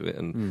comes into it,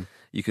 and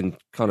you can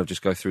kind of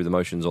just go through the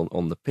motions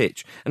on the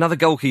pitch. Another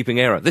goalkeeping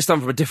error, this time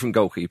from a different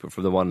goalkeeper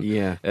from the one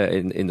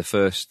in the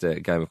first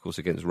game, of course,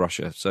 against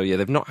Russia. So, yeah,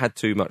 they've not had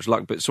too much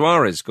luck. But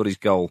Suarez got his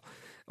goal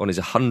on his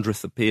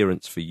 100th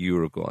appearance for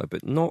Uruguay,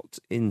 but not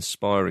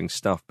inspiring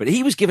stuff. But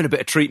he was given a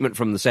bit of treatment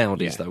from the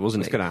Saudis, though,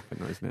 wasn't it? It's going to happen,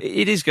 though, isn't it?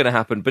 It is going to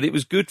happen, but it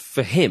was good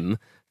for him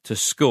to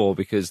score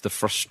because the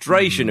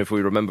frustration, if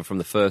we remember from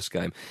the first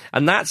game,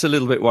 and that's a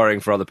little bit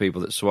worrying for other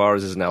people that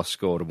Suarez has now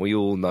scored, and we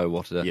all know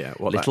what a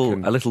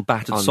little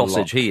battered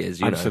sausage he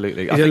is.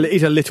 Absolutely,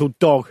 he's a little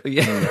dog.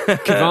 Yeah.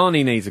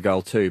 Cavani needs a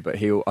goal too, but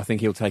I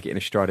think he'll take it in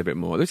a stride a bit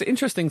more. There's an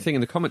interesting thing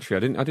in the commentary.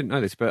 I didn't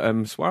know this,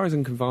 but Suarez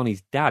and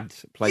Cavani's dad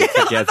played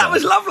together. That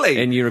was lovely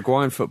in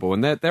Uruguayan football,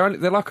 and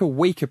they're like a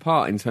week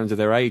apart in terms of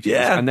their ages,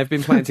 and they've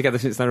been playing together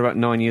since they were about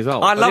 9 years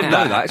old. I love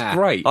that. It's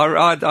great.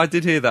 I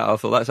did hear that. I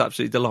thought that's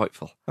absolutely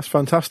delightful. That's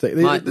fantastic.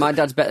 My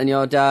dad's better than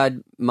your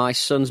dad. My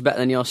son's better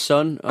than your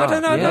son. I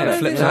don't know. It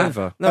flips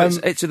over. No,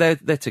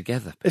 they're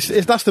together.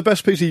 That's the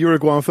best piece of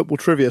Uruguayan football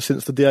trivia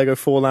since the Diego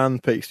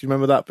Forlan piece. Do you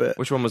remember that bit?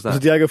 Which one was that?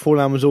 Diego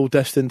Forlan was all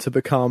destined to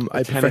become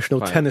a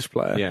professional tennis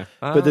player,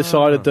 but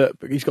decided that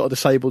he's got a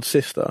disabled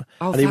sister,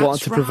 and he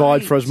wanted to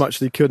provide for as much as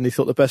he could, and he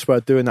thought the best way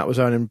of doing that was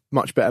earning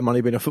much better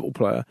money being a football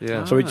player.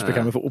 Yeah. So he just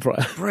became a football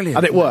player. Brilliant.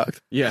 And it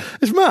worked. Yeah.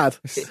 It's mad.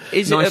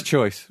 Nice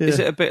choice. Is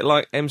it a bit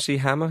like MC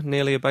Hammer,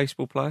 nearly a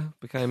baseball player?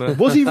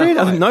 Was he really?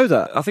 I didn't know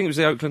that. I think it was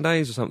the Oakland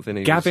A's or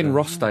something. Gavin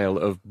Rossdale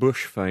of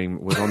Bush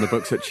fame was on the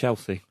books at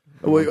Chelsea.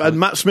 And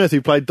Matt Smith, who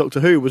played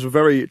Doctor Who, was a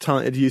very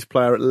talented youth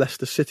player at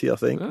Leicester City, I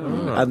think.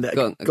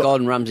 And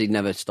Gordon Ramsay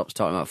never stops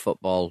talking about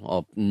football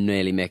or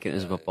nearly making it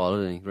as a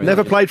footballer, didn't he? Really?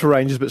 Never played for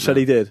Rangers, but said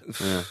he did.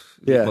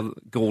 Yeah. Well,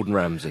 Gordon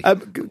Ramsay.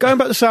 Going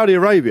back to Saudi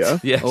Arabia,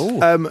 yes.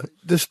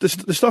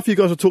 The stuff you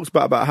guys have talked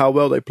about how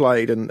well they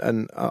played,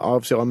 and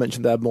obviously I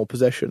mentioned they had more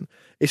possession,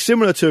 is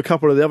similar to a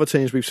couple of the other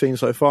teams we've seen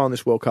so far in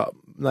this World Cup,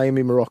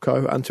 namely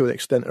Morocco and to an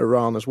extent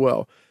Iran as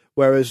well.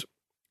 Whereas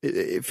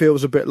it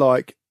feels a bit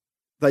like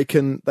they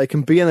can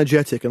be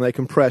energetic and they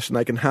can press and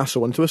they can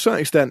hassle, and to a certain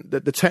extent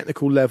the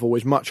technical level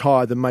is much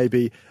higher than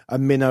maybe a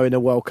minnow in a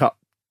World Cup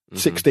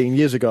 16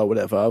 years ago or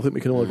whatever. I think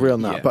we can all agree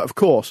on that. Yeah. But of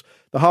course,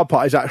 the hard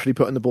part is actually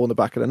putting the ball in the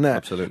back of the net.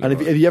 Absolutely.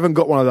 And if you haven't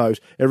got one of those,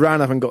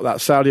 Iran haven't got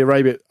that. Saudi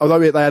Arabia, although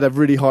they had a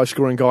really high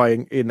scoring guy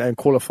in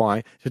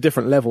qualifying, it's a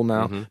different level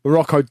now.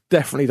 Morocco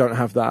definitely don't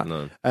have that.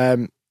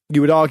 No.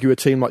 You would argue a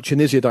team like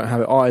Tunisia don't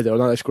have it either. I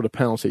know they scored a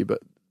penalty, but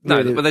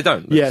really, no, but they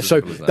don't. Yeah, so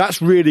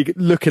that's really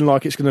looking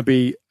like it's going to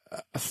be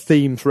a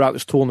theme throughout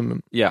this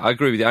tournament. Yeah, I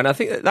agree with you, and I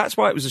think that's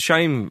why it was a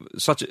shame,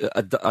 such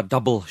a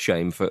double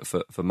shame for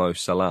Mo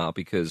Salah,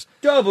 because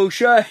double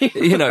shame,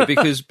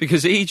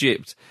 because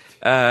Egypt,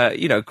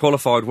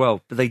 qualified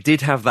well, but they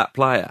did have that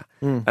player,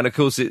 and of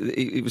course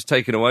it was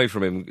taken away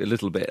from him a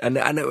little bit, and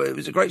it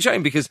was a great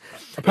shame because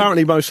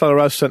apparently Mo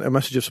Salah has sent a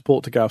message of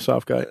support to Gareth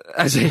Southgate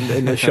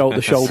in the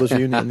Shoulders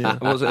Union. Yeah.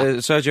 Was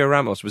Sergio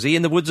Ramos? Was he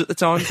in the woods at the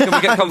time? Can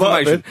we get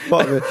confirmation?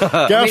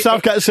 Gareth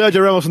Southgate and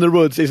Sergio Ramos in the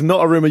woods is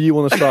not a rumour you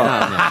want to start.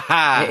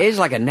 It is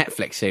like a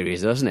Netflix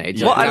series, doesn't it?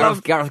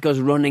 Gareth goes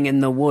running in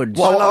the woods.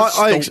 Well,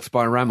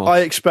 by Ramos.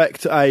 I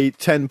expect a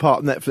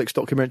 10-part Netflix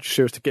documentary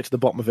series to get to the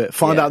bottom of it.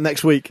 Find out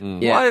next week.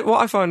 Yeah.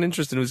 What I found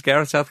interesting was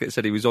Gareth Southgate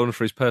said he was on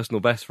for his personal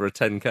best for a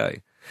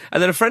 10K.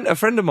 And then a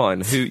friend of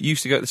mine who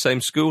used to go to the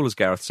same school as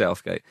Gareth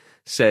Southgate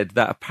said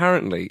that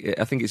apparently,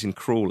 I think it's in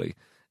Crawley,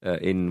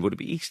 would it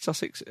be East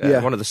Sussex?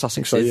 One of the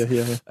Sussexes. So,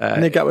 yeah.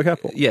 Near Gatwick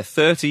Airport.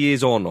 30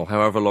 years on, or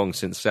however long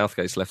since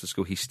Southgate's left the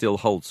school, he still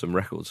holds some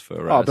records for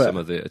some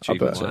of the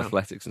achievements in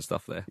athletics and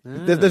stuff there.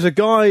 There's a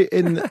guy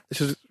in...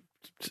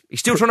 He's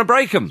still trying to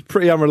break them.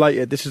 Pretty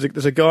unrelated.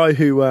 There's a guy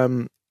who I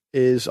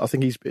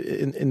think he's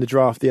in the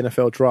draft, the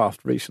NFL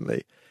draft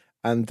recently,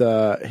 and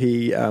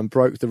he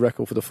broke the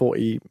record for the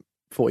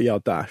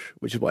 40-yard dash,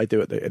 which is what they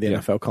do at the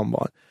NFL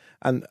Combine.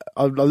 And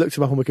I looked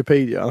him up on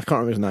Wikipedia, and I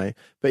can't remember his name,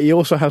 but he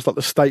also has like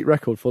the state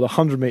record for the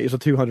 100 metres, the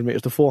 200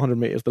 metres, the 400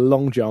 metres, the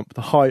long jump,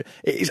 the high.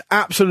 It is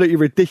absolutely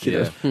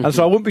ridiculous. Yeah. And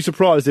so I wouldn't be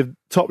surprised if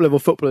top-level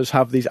footballers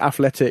have these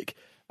athletic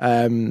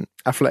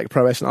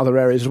prowess in other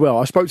areas as well.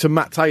 I spoke to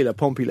Matt Taylor,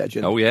 Pompey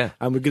legend. Oh, yeah.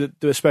 And we're going to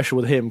do a special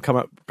with him,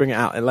 bring it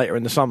out later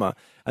in the summer.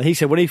 And he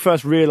said when he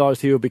first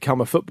realised he would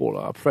become a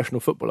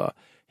professional footballer,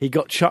 he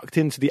got chucked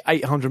into the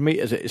 800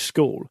 metres at his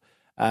school,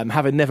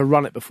 having never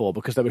run it before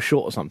because they were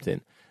short or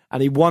something.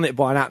 And he won it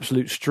by an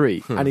absolute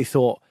streak. And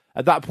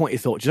at that point, he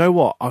thought, do you know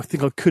what? I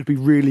think I could be a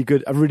really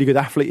good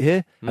athlete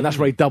here. And that's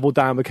where he doubled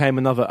down,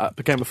 became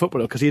a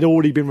footballer, because he'd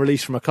already been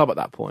released from a club at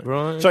that point.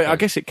 Right. So I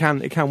guess it can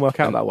work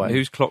out that way.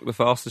 Who's clocked the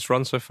fastest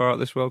run so far at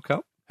this World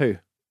Cup? Who?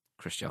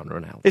 Cristiano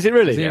Ronaldo. Is it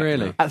really? Is he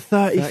really? At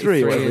 33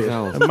 years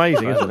old.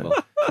 Amazing, isn't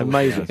it?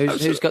 Amazing.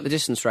 Who's got the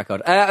distance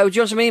record? Do you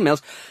want some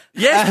emails?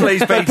 Yes,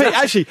 please, Peter.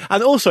 Actually,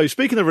 and also,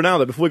 speaking of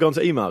Ronaldo, before we go on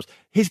to emails,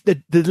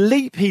 the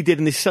leap he did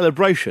in this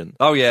celebration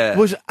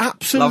was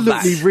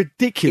absolutely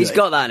ridiculous. He's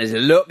got that in his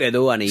locker,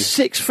 though, and he's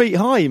 6 feet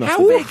high.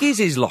 How big is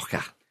his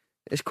locker?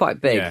 It's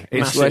quite big. Yeah,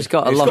 it's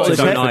got a lot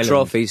of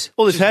trophies.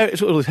 All his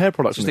hair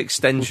products. Just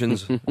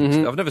extensions.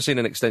 I've never seen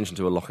an extension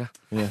to a locker.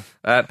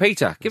 Yeah.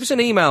 Peter, give us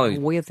an email.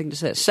 Weird thing to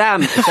say.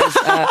 Sam says,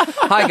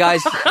 hi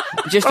guys.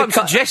 I'm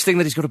suggesting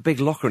that he's got a big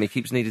locker and he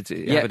keeps needing to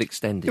have it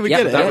extended. Can we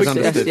get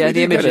it?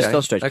 The image is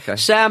still strange. Okay.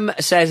 Sam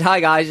says, hi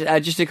guys,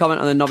 just to comment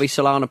on the Nobby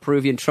Solana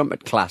Peruvian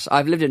trumpet class.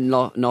 I've lived in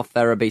North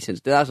Ferriby since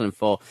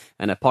 2004,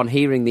 and upon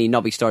hearing the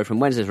Nobby story from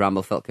Wednesday's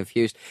ramble, felt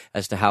confused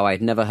as to how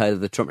I'd never heard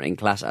of the trumpeting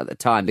class at the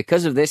time.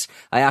 Because of this,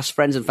 I asked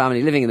friends and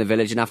family living in the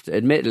village, and after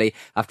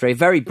a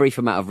very brief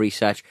amount of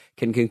research,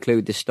 can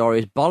conclude this story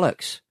is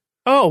bollocks.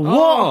 Oh,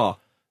 what?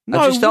 No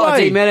I just thought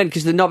I'd way. email in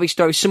because the Nobby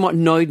story somewhat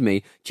annoyed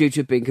me due to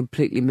it being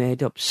completely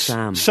made up.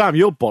 Sam,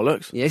 you're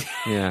bollocks.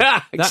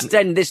 Yeah.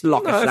 Extend this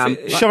locker, Sam.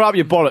 Shut up,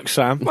 you bollocks,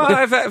 Sam.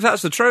 Well, if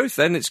that's the truth,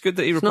 then it's good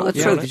that he reported. It's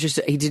not the truth. It's just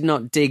that he did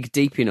not dig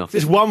deep enough.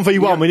 It's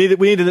 1v1.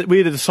 We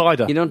need a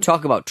decider. You don't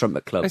talk about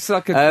trumpet club. It's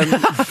like a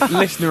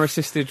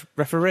listener-assisted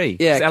referee.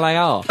 Yeah. It's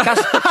LAR.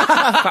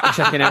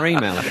 Fact-checking our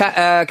email.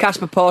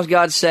 Casper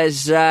Postgard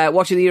says,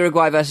 watching the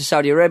Uruguay versus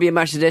Saudi Arabia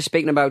match today,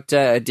 speaking about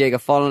Diego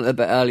Forlan a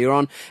bit earlier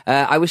on,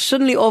 I was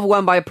suddenly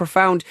overwhelmed by a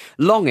profound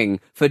longing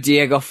for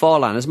Diego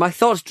Forlan. As my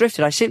thoughts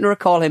drifted, I seem to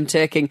recall him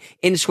taking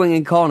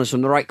in-swinging corners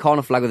from the right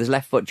corner flag with his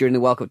left foot during the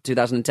World Cup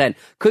 2010.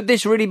 Could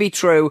this really be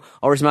true,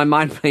 or is my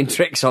mind playing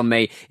tricks on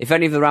me? If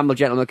any of the Ramble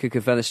gentlemen could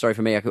confirm this story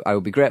for me, I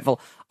would be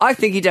grateful. I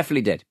think he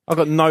definitely did. I've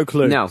got no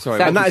clue. No,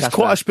 sorry. And that is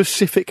quite a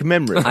specific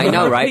memory. I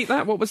know, right? Repeat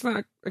that. What was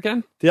that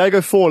again? Diego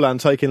Forlan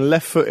taking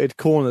left-footed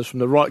corners from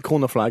the right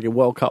corner flag in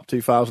World Cup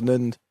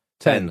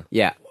 2010.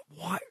 Yeah.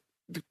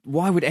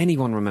 Why would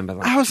anyone remember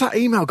that? How's that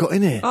email got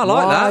in here? I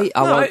like that.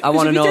 I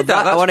want to know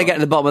that. I want to get to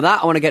the bottom of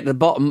that. I want to get to the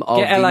bottom of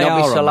the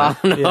Nobby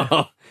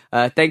Solano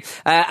thing.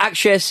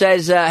 Akshay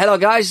says, hello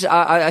guys,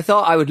 I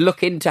thought I would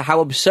look into how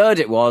absurd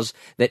it was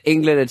that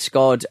England had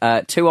scored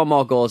 2 or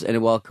more goals in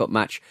a World Cup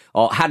match,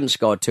 or hadn't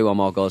scored 2 or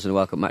more goals in a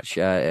World Cup match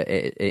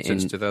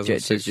since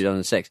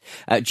 2006.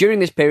 During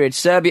this period,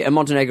 Serbia and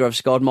Montenegro have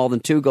scored more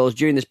than 2 goals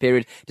during this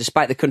period,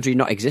 despite the country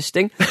not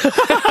existing.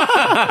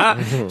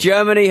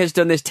 Germany has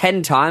done this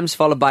 10 times,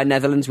 followed by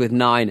Netherlands with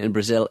 9 and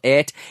Brazil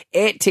 8.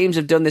 8 teams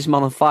have done this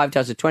more than 5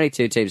 times, with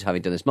 22 teams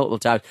having done this multiple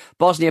times.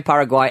 Bosnia,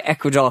 Paraguay,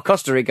 Ecuador,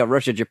 Costa Rica,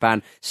 Russia,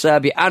 Japan,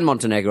 Serbia and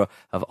Montenegro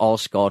have all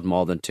scored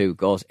more than 2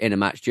 goals in a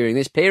match during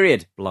this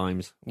period.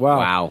 Blimes.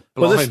 Wow.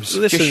 Well, listen,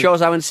 just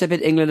shows how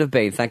insipid England have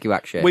been. Thank you,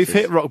 Akshay. We've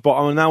hit rock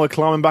bottom and now we're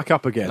climbing back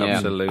up again. Yeah.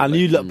 Absolutely. And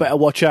you lot better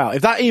watch out.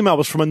 If that email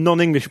was from a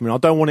non-Englishman, I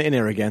don't want it in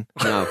here again.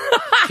 No. Do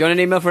you want an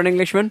email for an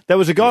Englishman? There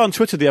was a guy on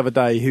Twitter the other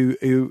day who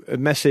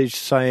messaged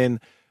saying,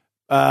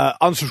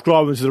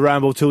 unsubscribing to the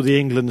Ramble till the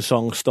England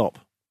songs stop.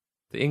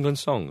 The England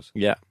songs?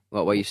 Yeah.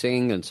 What, were you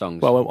singing England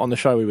songs? Well, on the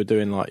show we were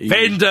doing like...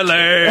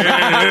 Vindaloo!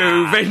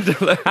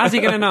 Vindaloo! How's he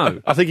going to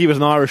know? I think he was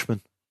an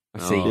Irishman. I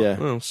see. Yeah.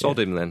 Well, sod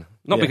him then.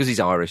 Not because he's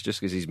Irish, just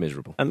because he's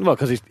miserable. And well,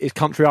 because his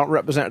country aren't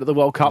represented at the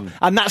World Cup.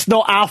 And that's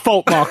not our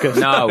fault, Marcus.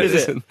 No. Is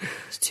it?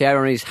 It's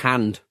Thierry's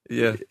hand.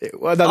 Yeah.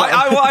 Well, no, what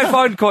I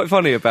find quite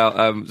funny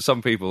about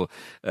some people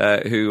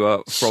who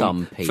are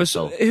from...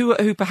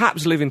 who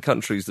perhaps live in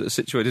countries that are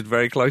situated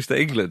very close to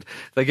England.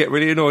 They get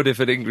really annoyed if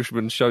an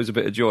Englishman shows a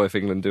bit of joy if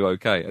England do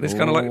okay. And it's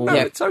kind of like, no,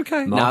 it's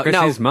okay.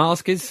 Marcus's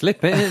mask is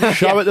slipping.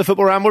 Show at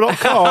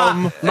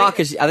thefootballramble.com.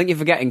 Marcus, I think you're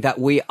forgetting that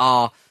we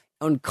are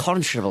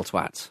unconscionable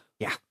twats.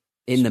 Yeah.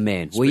 In the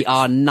main. We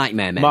are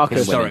nightmare men. Marcus,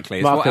 Historically,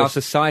 it's what our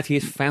society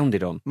is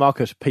founded on.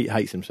 Marcus, Pete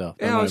hates himself.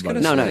 Yeah, I was going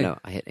to No, say. no.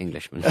 I hate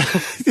Englishmen.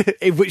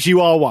 In which you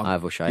are one. I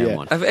wish I am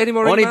one. Have any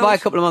more Only emails? by a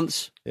couple of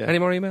months. Yeah. Any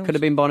more emails? Could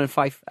have been born in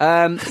Fife.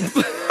 You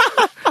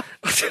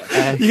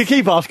can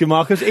keep asking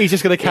Marcus. He's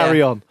just going to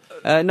carry on.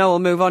 No, we'll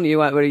move on. You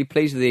weren't really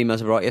pleased with the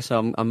emails I brought you,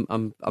 so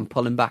I'm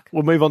pulling back.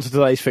 We'll move on to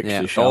today's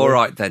fixtures. Shall All we?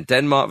 right then.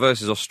 Denmark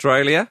versus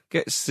Australia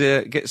gets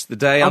the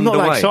day I'm underway.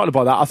 not that excited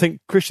by that. I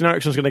think Christian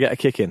Eriksen's going to get a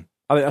kick in.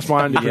 I think that's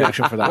my only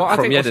prediction for that. Well, I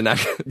From think Jedinak,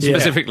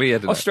 specifically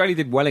Jedinak. Australia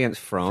did well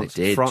against France.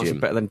 They did, France Jim.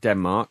 is better than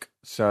Denmark,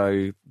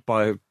 so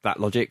by that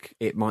logic,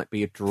 it might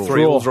be a draw.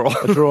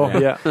 A draw.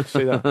 Yeah,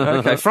 see that.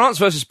 Okay, France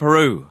versus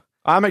Peru.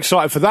 I'm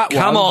excited for that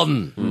Come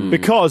one. on.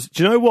 Because,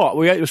 do you know what?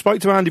 We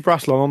spoke to Andy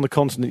Braslon on The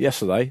Continent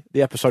yesterday,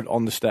 the episode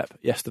On the Step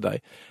yesterday,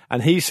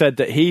 and he said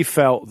that he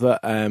felt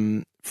that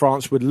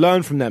France would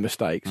learn from their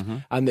mistakes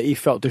and that he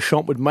felt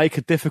Deschamps would make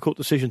a difficult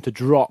decision to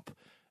drop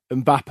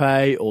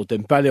Mbappe or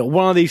Dembele or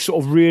one of these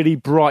sort of really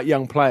bright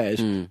young players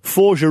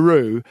for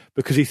Giroud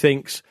because he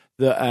thinks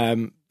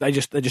that they're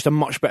just a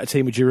much better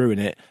team with Giroud in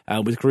it,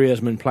 with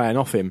Griezmann playing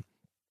off him.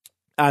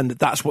 And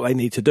that's what they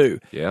need to do.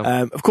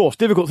 Yeah. Of course,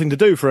 difficult thing to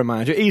do for a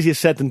manager. Easier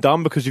said than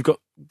done because you've got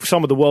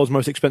some of the world's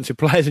most expensive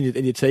players in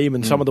your team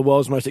and some of the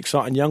world's most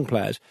exciting young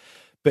players.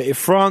 But if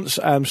France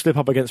slip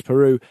up against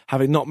Peru,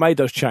 having not made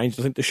those changes,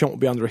 I think Deschamps will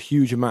be under a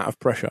huge amount of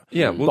pressure.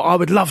 Yeah, well, but I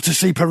would love to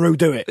see Peru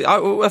do it.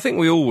 I think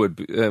we all would,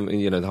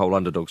 the whole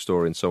underdog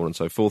story and so on and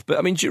so forth. But,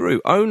 I mean, Giroud,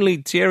 only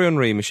Thierry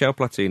Henry, Michel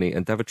Platini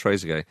and David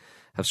Trezeguet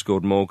have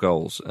scored more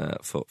goals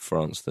for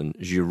France than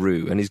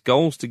Giroud. And his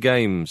goals to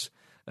games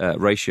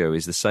ratio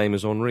is the same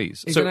as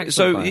Henry's. He's So an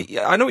excellent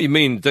player. I know what you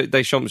mean.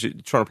 Deschamps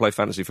trying to play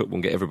fantasy football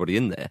and get everybody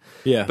in there.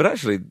 Yeah. But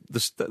actually,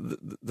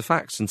 the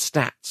facts and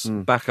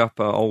stats back up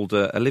old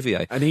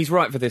Olivier. And he's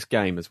right for this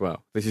game as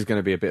well. This is going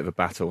to be a bit of a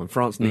battle, and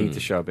France need to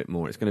show a bit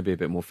more. It's going to be a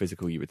bit more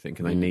physical, you would think,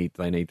 and they need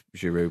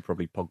Giroud,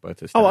 probably Pogba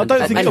to stand. I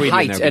don't think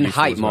and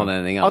height more than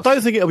anything else. I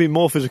don't think it'll be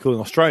more physical than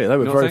Australia. They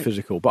were very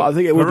physical, but I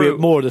think it will be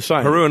more of the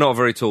same. Peru are not a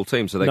very tall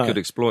team, so they could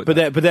exploit. But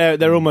that.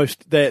 they're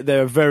almost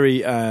they're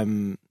very.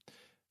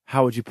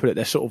 how would you put it?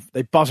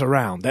 They buzz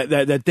around.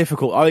 They're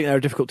difficult. I think they're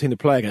a difficult team to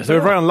play against. They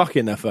were very unlucky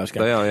in their first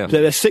game. They are, yeah.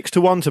 They're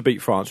 6-1 to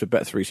beat France with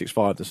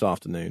Bet365 this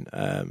afternoon.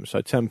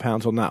 So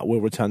 £10 on that will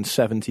return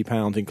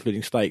 £70,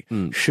 including stake.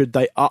 Should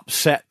they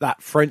upset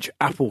that French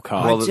apple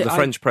cart? Well, the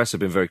French press have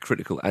been very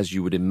critical, as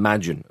you would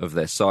imagine, of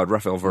their side.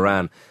 Raphael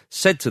Varane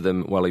said to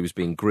them while he was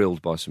being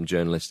grilled by some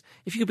journalists,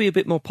 if you could be a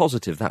bit more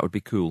positive, that would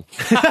be cool.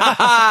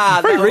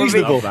 Very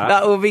reasonable.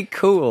 That would be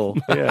cool.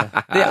 Yeah.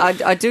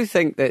 I do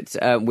think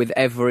that with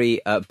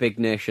every big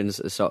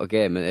nations sort of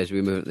game, as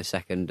we move into the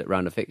second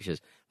round of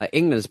fixtures,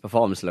 England's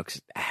performance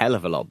looks a hell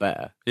of a lot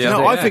better. Yeah.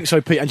 I think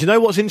so, Pete. And do you know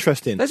what's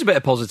interesting? There's a bit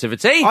of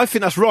positivity. I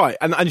think that's right.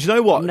 And do you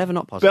know what? I'm never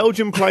not positive.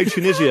 Belgium played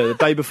Tunisia the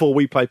day before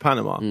we played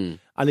Panama. And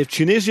if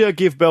Tunisia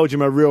give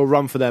Belgium a real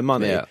run for their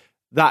money,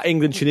 that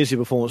England-Tunisia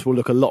performance will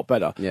look a lot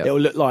better. Yeah. It will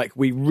look like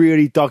we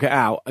really dug it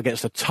out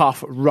against a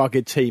tough,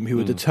 rugged team who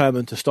were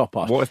determined to stop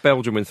us. What if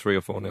Belgium win 3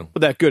 or 4-0? Well,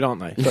 they're good, aren't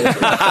they?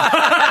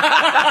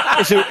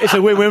 So it's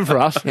a win-win for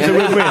us. It's a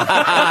win-win.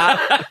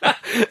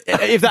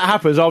 If that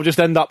happens, I'll just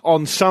end up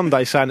on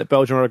Sunday saying that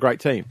Belgium are a great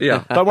team.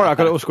 Yeah. Don't worry, I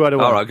got it all squared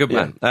away. All right, good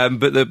man.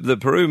 But the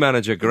Peru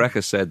manager,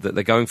 Gareca, said that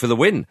they're going for the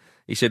win.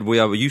 He said, we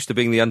are used to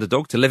being the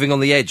underdog, to living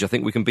on the edge. I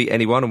think we can beat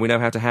anyone, and we know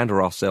how to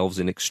handle ourselves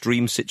in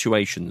extreme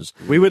situations.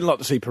 We wouldn't like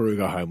to see Peru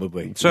go home, would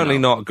we? Certainly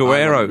not.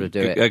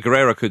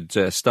 Guerrero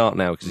could start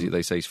now because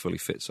they say he's fully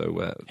fit.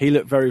 So he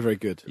looked very, very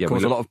good. Yeah, of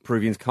course, a lot of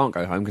Peruvians can't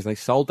go home because they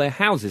sold their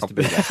houses to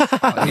be there.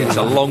 It's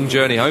a long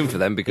journey home for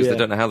them because they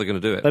don't know how they're going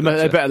to do it.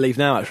 They better leave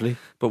now, actually.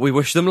 But we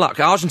wish them luck.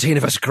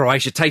 Argentina versus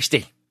Croatia,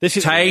 tasty. This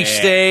is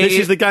tasty. This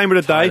is the game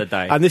of the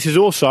day, and this is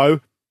also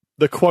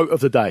the quote of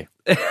the day.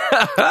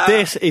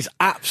 This is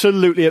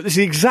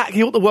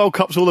exactly what the World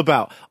Cup's all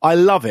about. I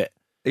love it.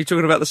 Are you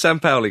talking about the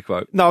Sampaoli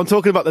quote? No, I'm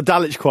talking about the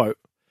Dalic quote.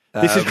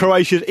 This is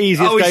Croatia's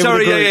easiest game of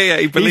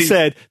the group. He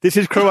said, this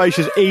is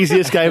Croatia's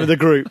easiest game of the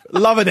group.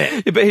 Loving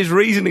it. Yeah, but his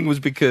reasoning was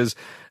because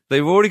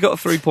they've already got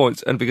 3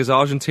 points and because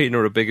Argentina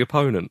are a big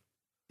opponent.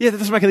 Yeah, that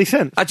doesn't make any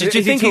sense. Do you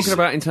think he's talking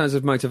about in terms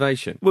of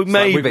motivation? Well,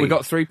 maybe. We've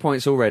got 3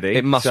 points already.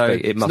 It must be.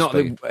 It's not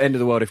the end of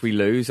the world if we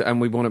lose,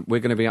 and we're going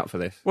to be up for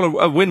this. Well,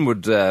 a win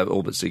would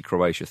all but see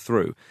Croatia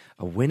through.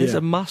 A win is a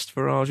must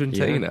for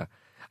Argentina. Yeah.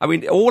 I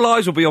mean, all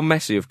eyes will be on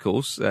Messi, of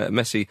course.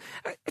 Messi,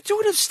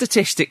 talking of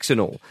statistics and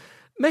all,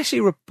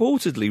 Messi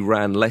reportedly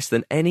ran less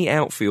than any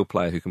outfield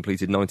player who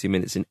completed 90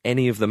 minutes in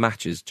any of the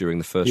matches during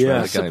the first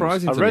round of games.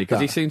 Surprising to me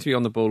because he seemed to be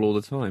on the ball all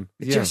the time.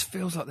 It just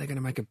feels like they're going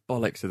to make a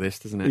bollocks of this,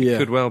 doesn't it? Yeah.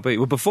 Could well be.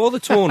 Well, before the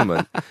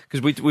tournament,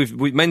 because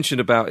we mentioned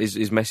about is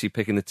Messi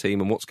picking the team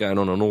and what's going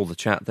on all the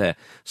chat there.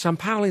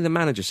 Sampaoli, the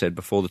manager, said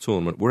before the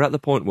tournament, we're at the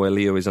point where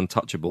Leo is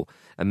untouchable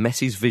and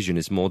Messi's vision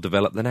is more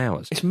developed than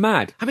ours. It's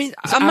mad. I mean,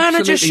 a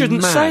manager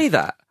shouldn't say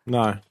that.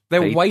 No.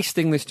 They're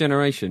wasting this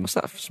generation. What's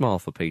that smile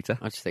for, Peter?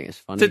 I just think it's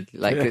funny.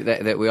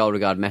 That we all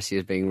regard Messi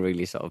as being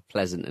really sort of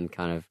pleasant and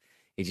kind of,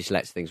 he just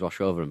lets things wash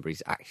over him, but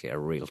he's actually a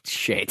real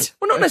shit.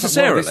 Well, not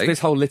necessarily. This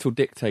whole little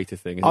dictator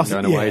thing isn't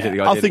going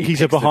away. I think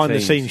he's a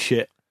behind-the-scenes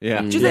shit.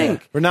 Yeah. Do you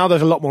think?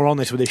 Ronaldo's a lot more on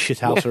this with his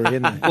shithousery,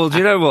 isn't he? Well, do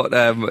you know what?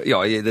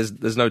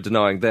 There's no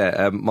denying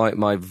there.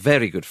 My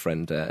very good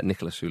friend,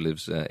 Nicholas, who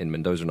lives in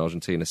Mendoza in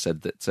Argentina,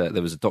 said that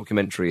there was a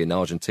documentary in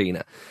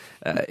Argentina.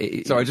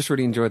 So I just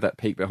really enjoyed that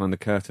peek behind the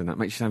curtain. That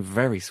makes you sound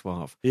very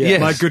suave. Yeah.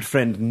 Yes. My good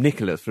friend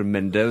Nicholas from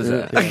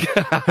Mendoza.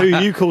 Yeah. Who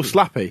you call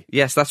Slappy.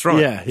 Yes, that's right.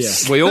 Yeah.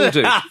 We all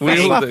do. That's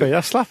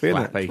Slappy,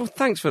 isn't it? Well,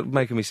 thanks for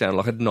making me sound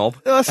like a knob.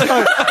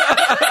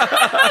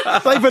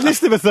 They've been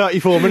listening for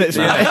 34 minutes,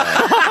 mate.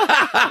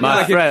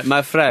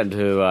 My friend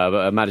who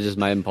manages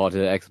my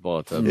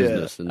import-export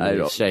business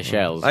in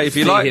Seychelles. Hey, if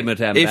you like a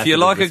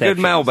good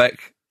Malbec,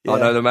 I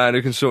know the man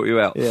who can sort you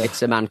out. Yeah.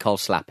 It's a man called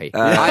Slappy.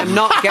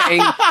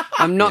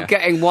 I'm not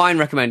getting wine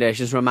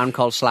recommendations from a man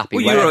called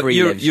Slappy. Well,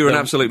 you're an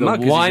absolute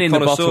mug. The wine in the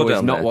bottle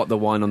is not there. what the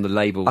wine on the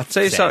label I'll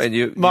tell you says.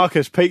 something.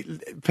 Marcus,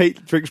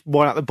 Pete drinks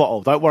wine out the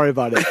bottle. Don't worry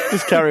about it.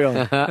 Just carry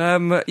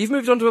on. You've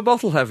moved on to a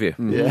bottle, have you?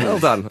 Yeah. Well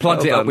done.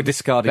 Plugged it up with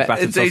discarded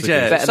battered sausages.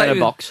 Better than a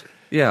box.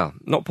 Yeah,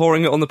 not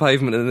pouring it on the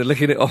pavement and then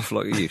licking it off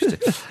like you used to.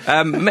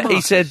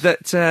 He said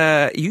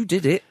that you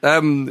did it.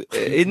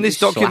 In this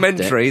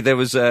documentary, there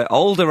was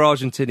older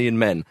Argentinian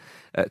men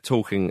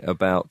talking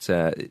about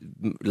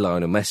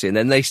Lionel Messi, and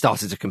then they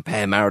started to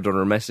compare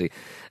Maradona and Messi.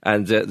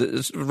 And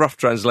the rough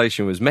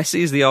translation was,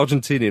 Messi is the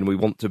Argentinian we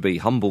want to be,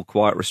 humble,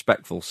 quiet,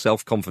 respectful,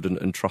 self-confident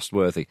and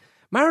trustworthy.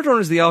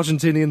 Maradona is the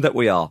Argentinian that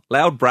we are.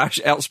 Loud,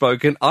 brash,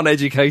 outspoken,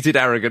 uneducated,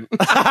 arrogant.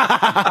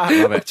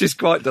 Which is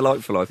quite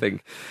delightful, I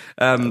think.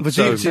 Have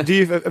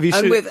you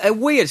seen... with a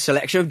weird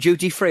selection of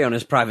duty-free on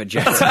his private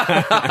jet.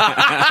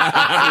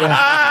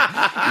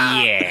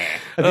 Yeah.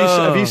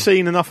 Have you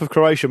seen enough of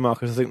Croatia,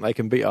 Marcus? I think they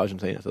can beat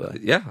Argentina today.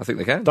 Yeah, I think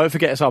they can. Don't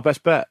forget, it's our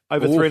best bet.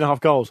 Over 3.5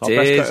 goals. Our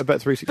best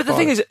bet, Bet365. But the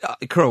thing is,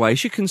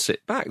 Croatia can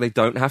sit back. They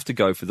don't have to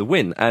go for the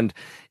win. And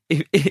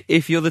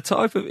if you're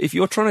if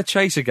you're trying to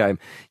chase a game,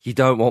 you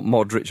don't want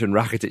Modric and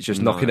Rakitic just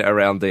knocking it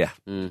around there.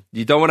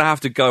 You don't want to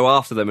have to go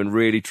after them and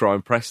really try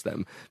and press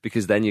them,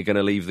 because then you're going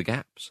to leave the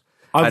gaps.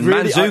 And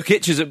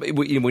Mandzukic,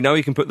 we know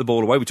he can put the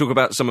ball away. We talk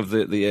about some of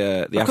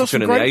the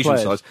African and the Asian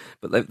sides,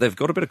 but they've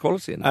got a bit of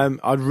quality in them.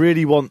 I'd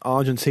really want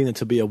Argentina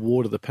to be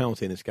awarded the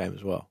penalty in this game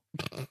as well.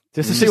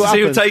 Just to see what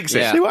happens. Who takes it.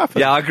 Yeah. See what happens.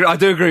 Yeah, I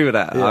do agree with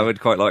that. Yeah. I would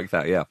quite like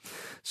that, yeah.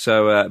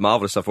 So,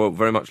 marvellous stuff. Well,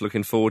 very much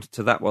looking forward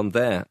to that one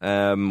there.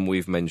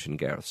 We've mentioned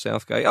Gareth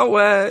Southgate.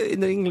 In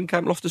the England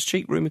camp,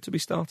 Loftus-Cheek rumoured to be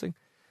starting.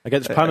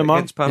 Against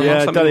Panama?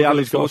 Yeah, Dele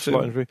Alli's got a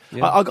slight injury.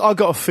 Yeah. I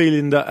got a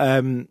feeling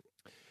that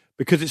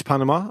because it's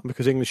Panama, and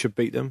because England should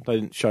beat them, they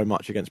didn't show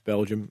much against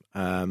Belgium.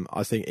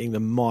 I think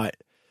England might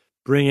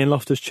bring in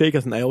Loftus-Cheek. I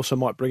think they also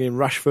might bring in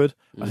Rashford.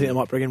 I think they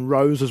might bring in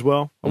Rose as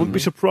well. I wouldn't be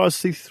surprised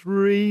to see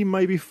 3,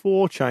 maybe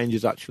 4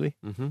 changes, actually,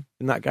 in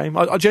that game.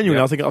 I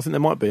genuinely, I think there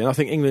might be. And I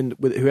think England,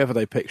 with whoever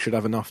they pick, should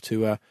have enough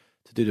to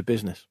do the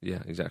business.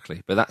 Yeah,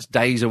 exactly. But that's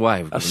days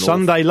away. A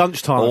Sunday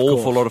lunchtime,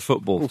 awful lot of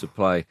football to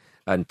play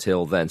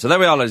until then. So there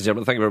we are, ladies and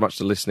gentlemen. Thank you very much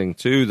for listening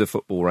to the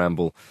Football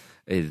Ramble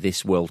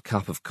this World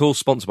Cup. Of course,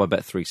 sponsored by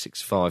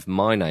Bet365.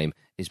 My name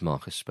is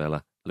Marcus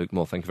Speller. Luke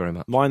Moore, thank you very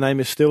much. My name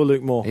is still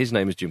Luke Moore. His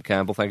name is Jim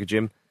Campbell. Thank you,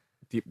 Jim.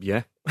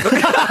 Yeah.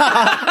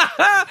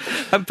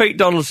 And Pete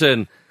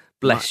Donaldson.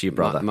 Bless you,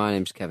 brother. My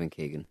name's Kevin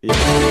Keegan. Yeah.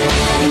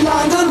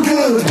 London,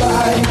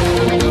 goodbye.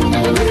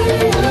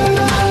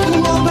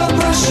 London,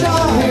 Russia.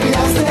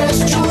 Yes, there's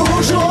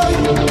true joy.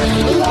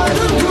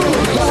 London,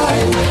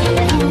 goodbye.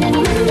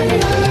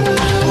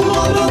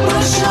 London,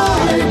 Russia.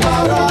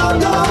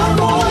 Parada,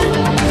 boy.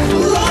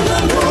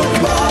 London,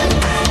 goodbye.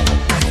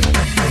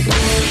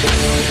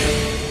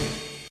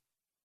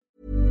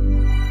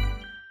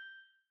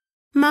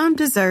 Mom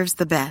deserves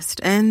the best,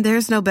 and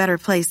there's no better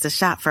place to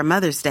shop for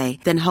Mother's Day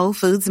than Whole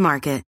Foods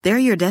Market. They're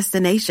your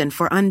destination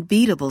for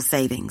unbeatable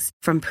savings,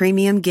 from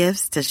premium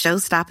gifts to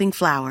show-stopping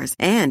flowers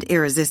and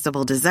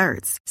irresistible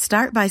desserts.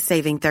 Start by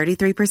saving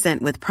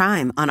 33% with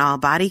Prime on all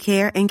body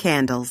care and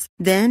candles.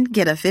 Then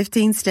get a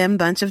 15-stem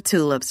bunch of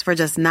tulips for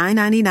just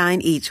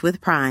 $9.99 each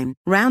with Prime.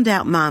 Round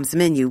out Mom's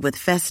menu with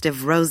festive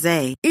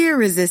rosé,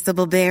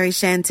 irresistible berry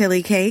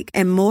chantilly cake,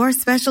 and more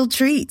special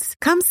treats.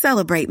 Come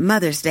celebrate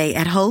Mother's Day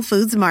at Whole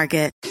Foods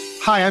Market.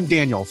 Hi, I'm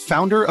Daniel,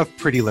 founder of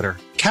Pretty Litter.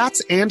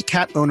 Cats and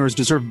cat owners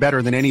deserve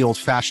better than any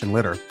old-fashioned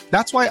litter.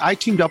 That's why I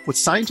teamed up with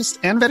scientists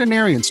and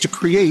veterinarians to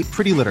create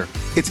Pretty Litter.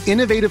 Its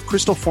innovative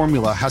crystal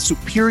formula has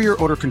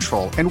superior odor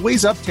control and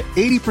weighs up to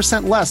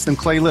 80% less than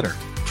clay litter.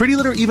 Pretty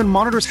Litter even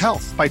monitors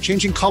health by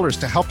changing colors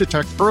to help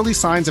detect early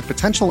signs of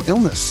potential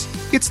illness.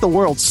 It's the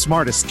world's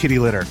smartest kitty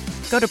litter.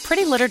 Go to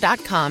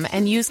prettylitter.com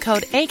and use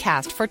code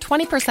ACAST for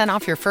 20%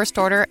 off your first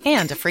order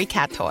and a free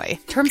cat toy.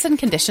 Terms and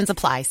conditions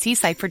apply. See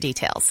site for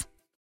details.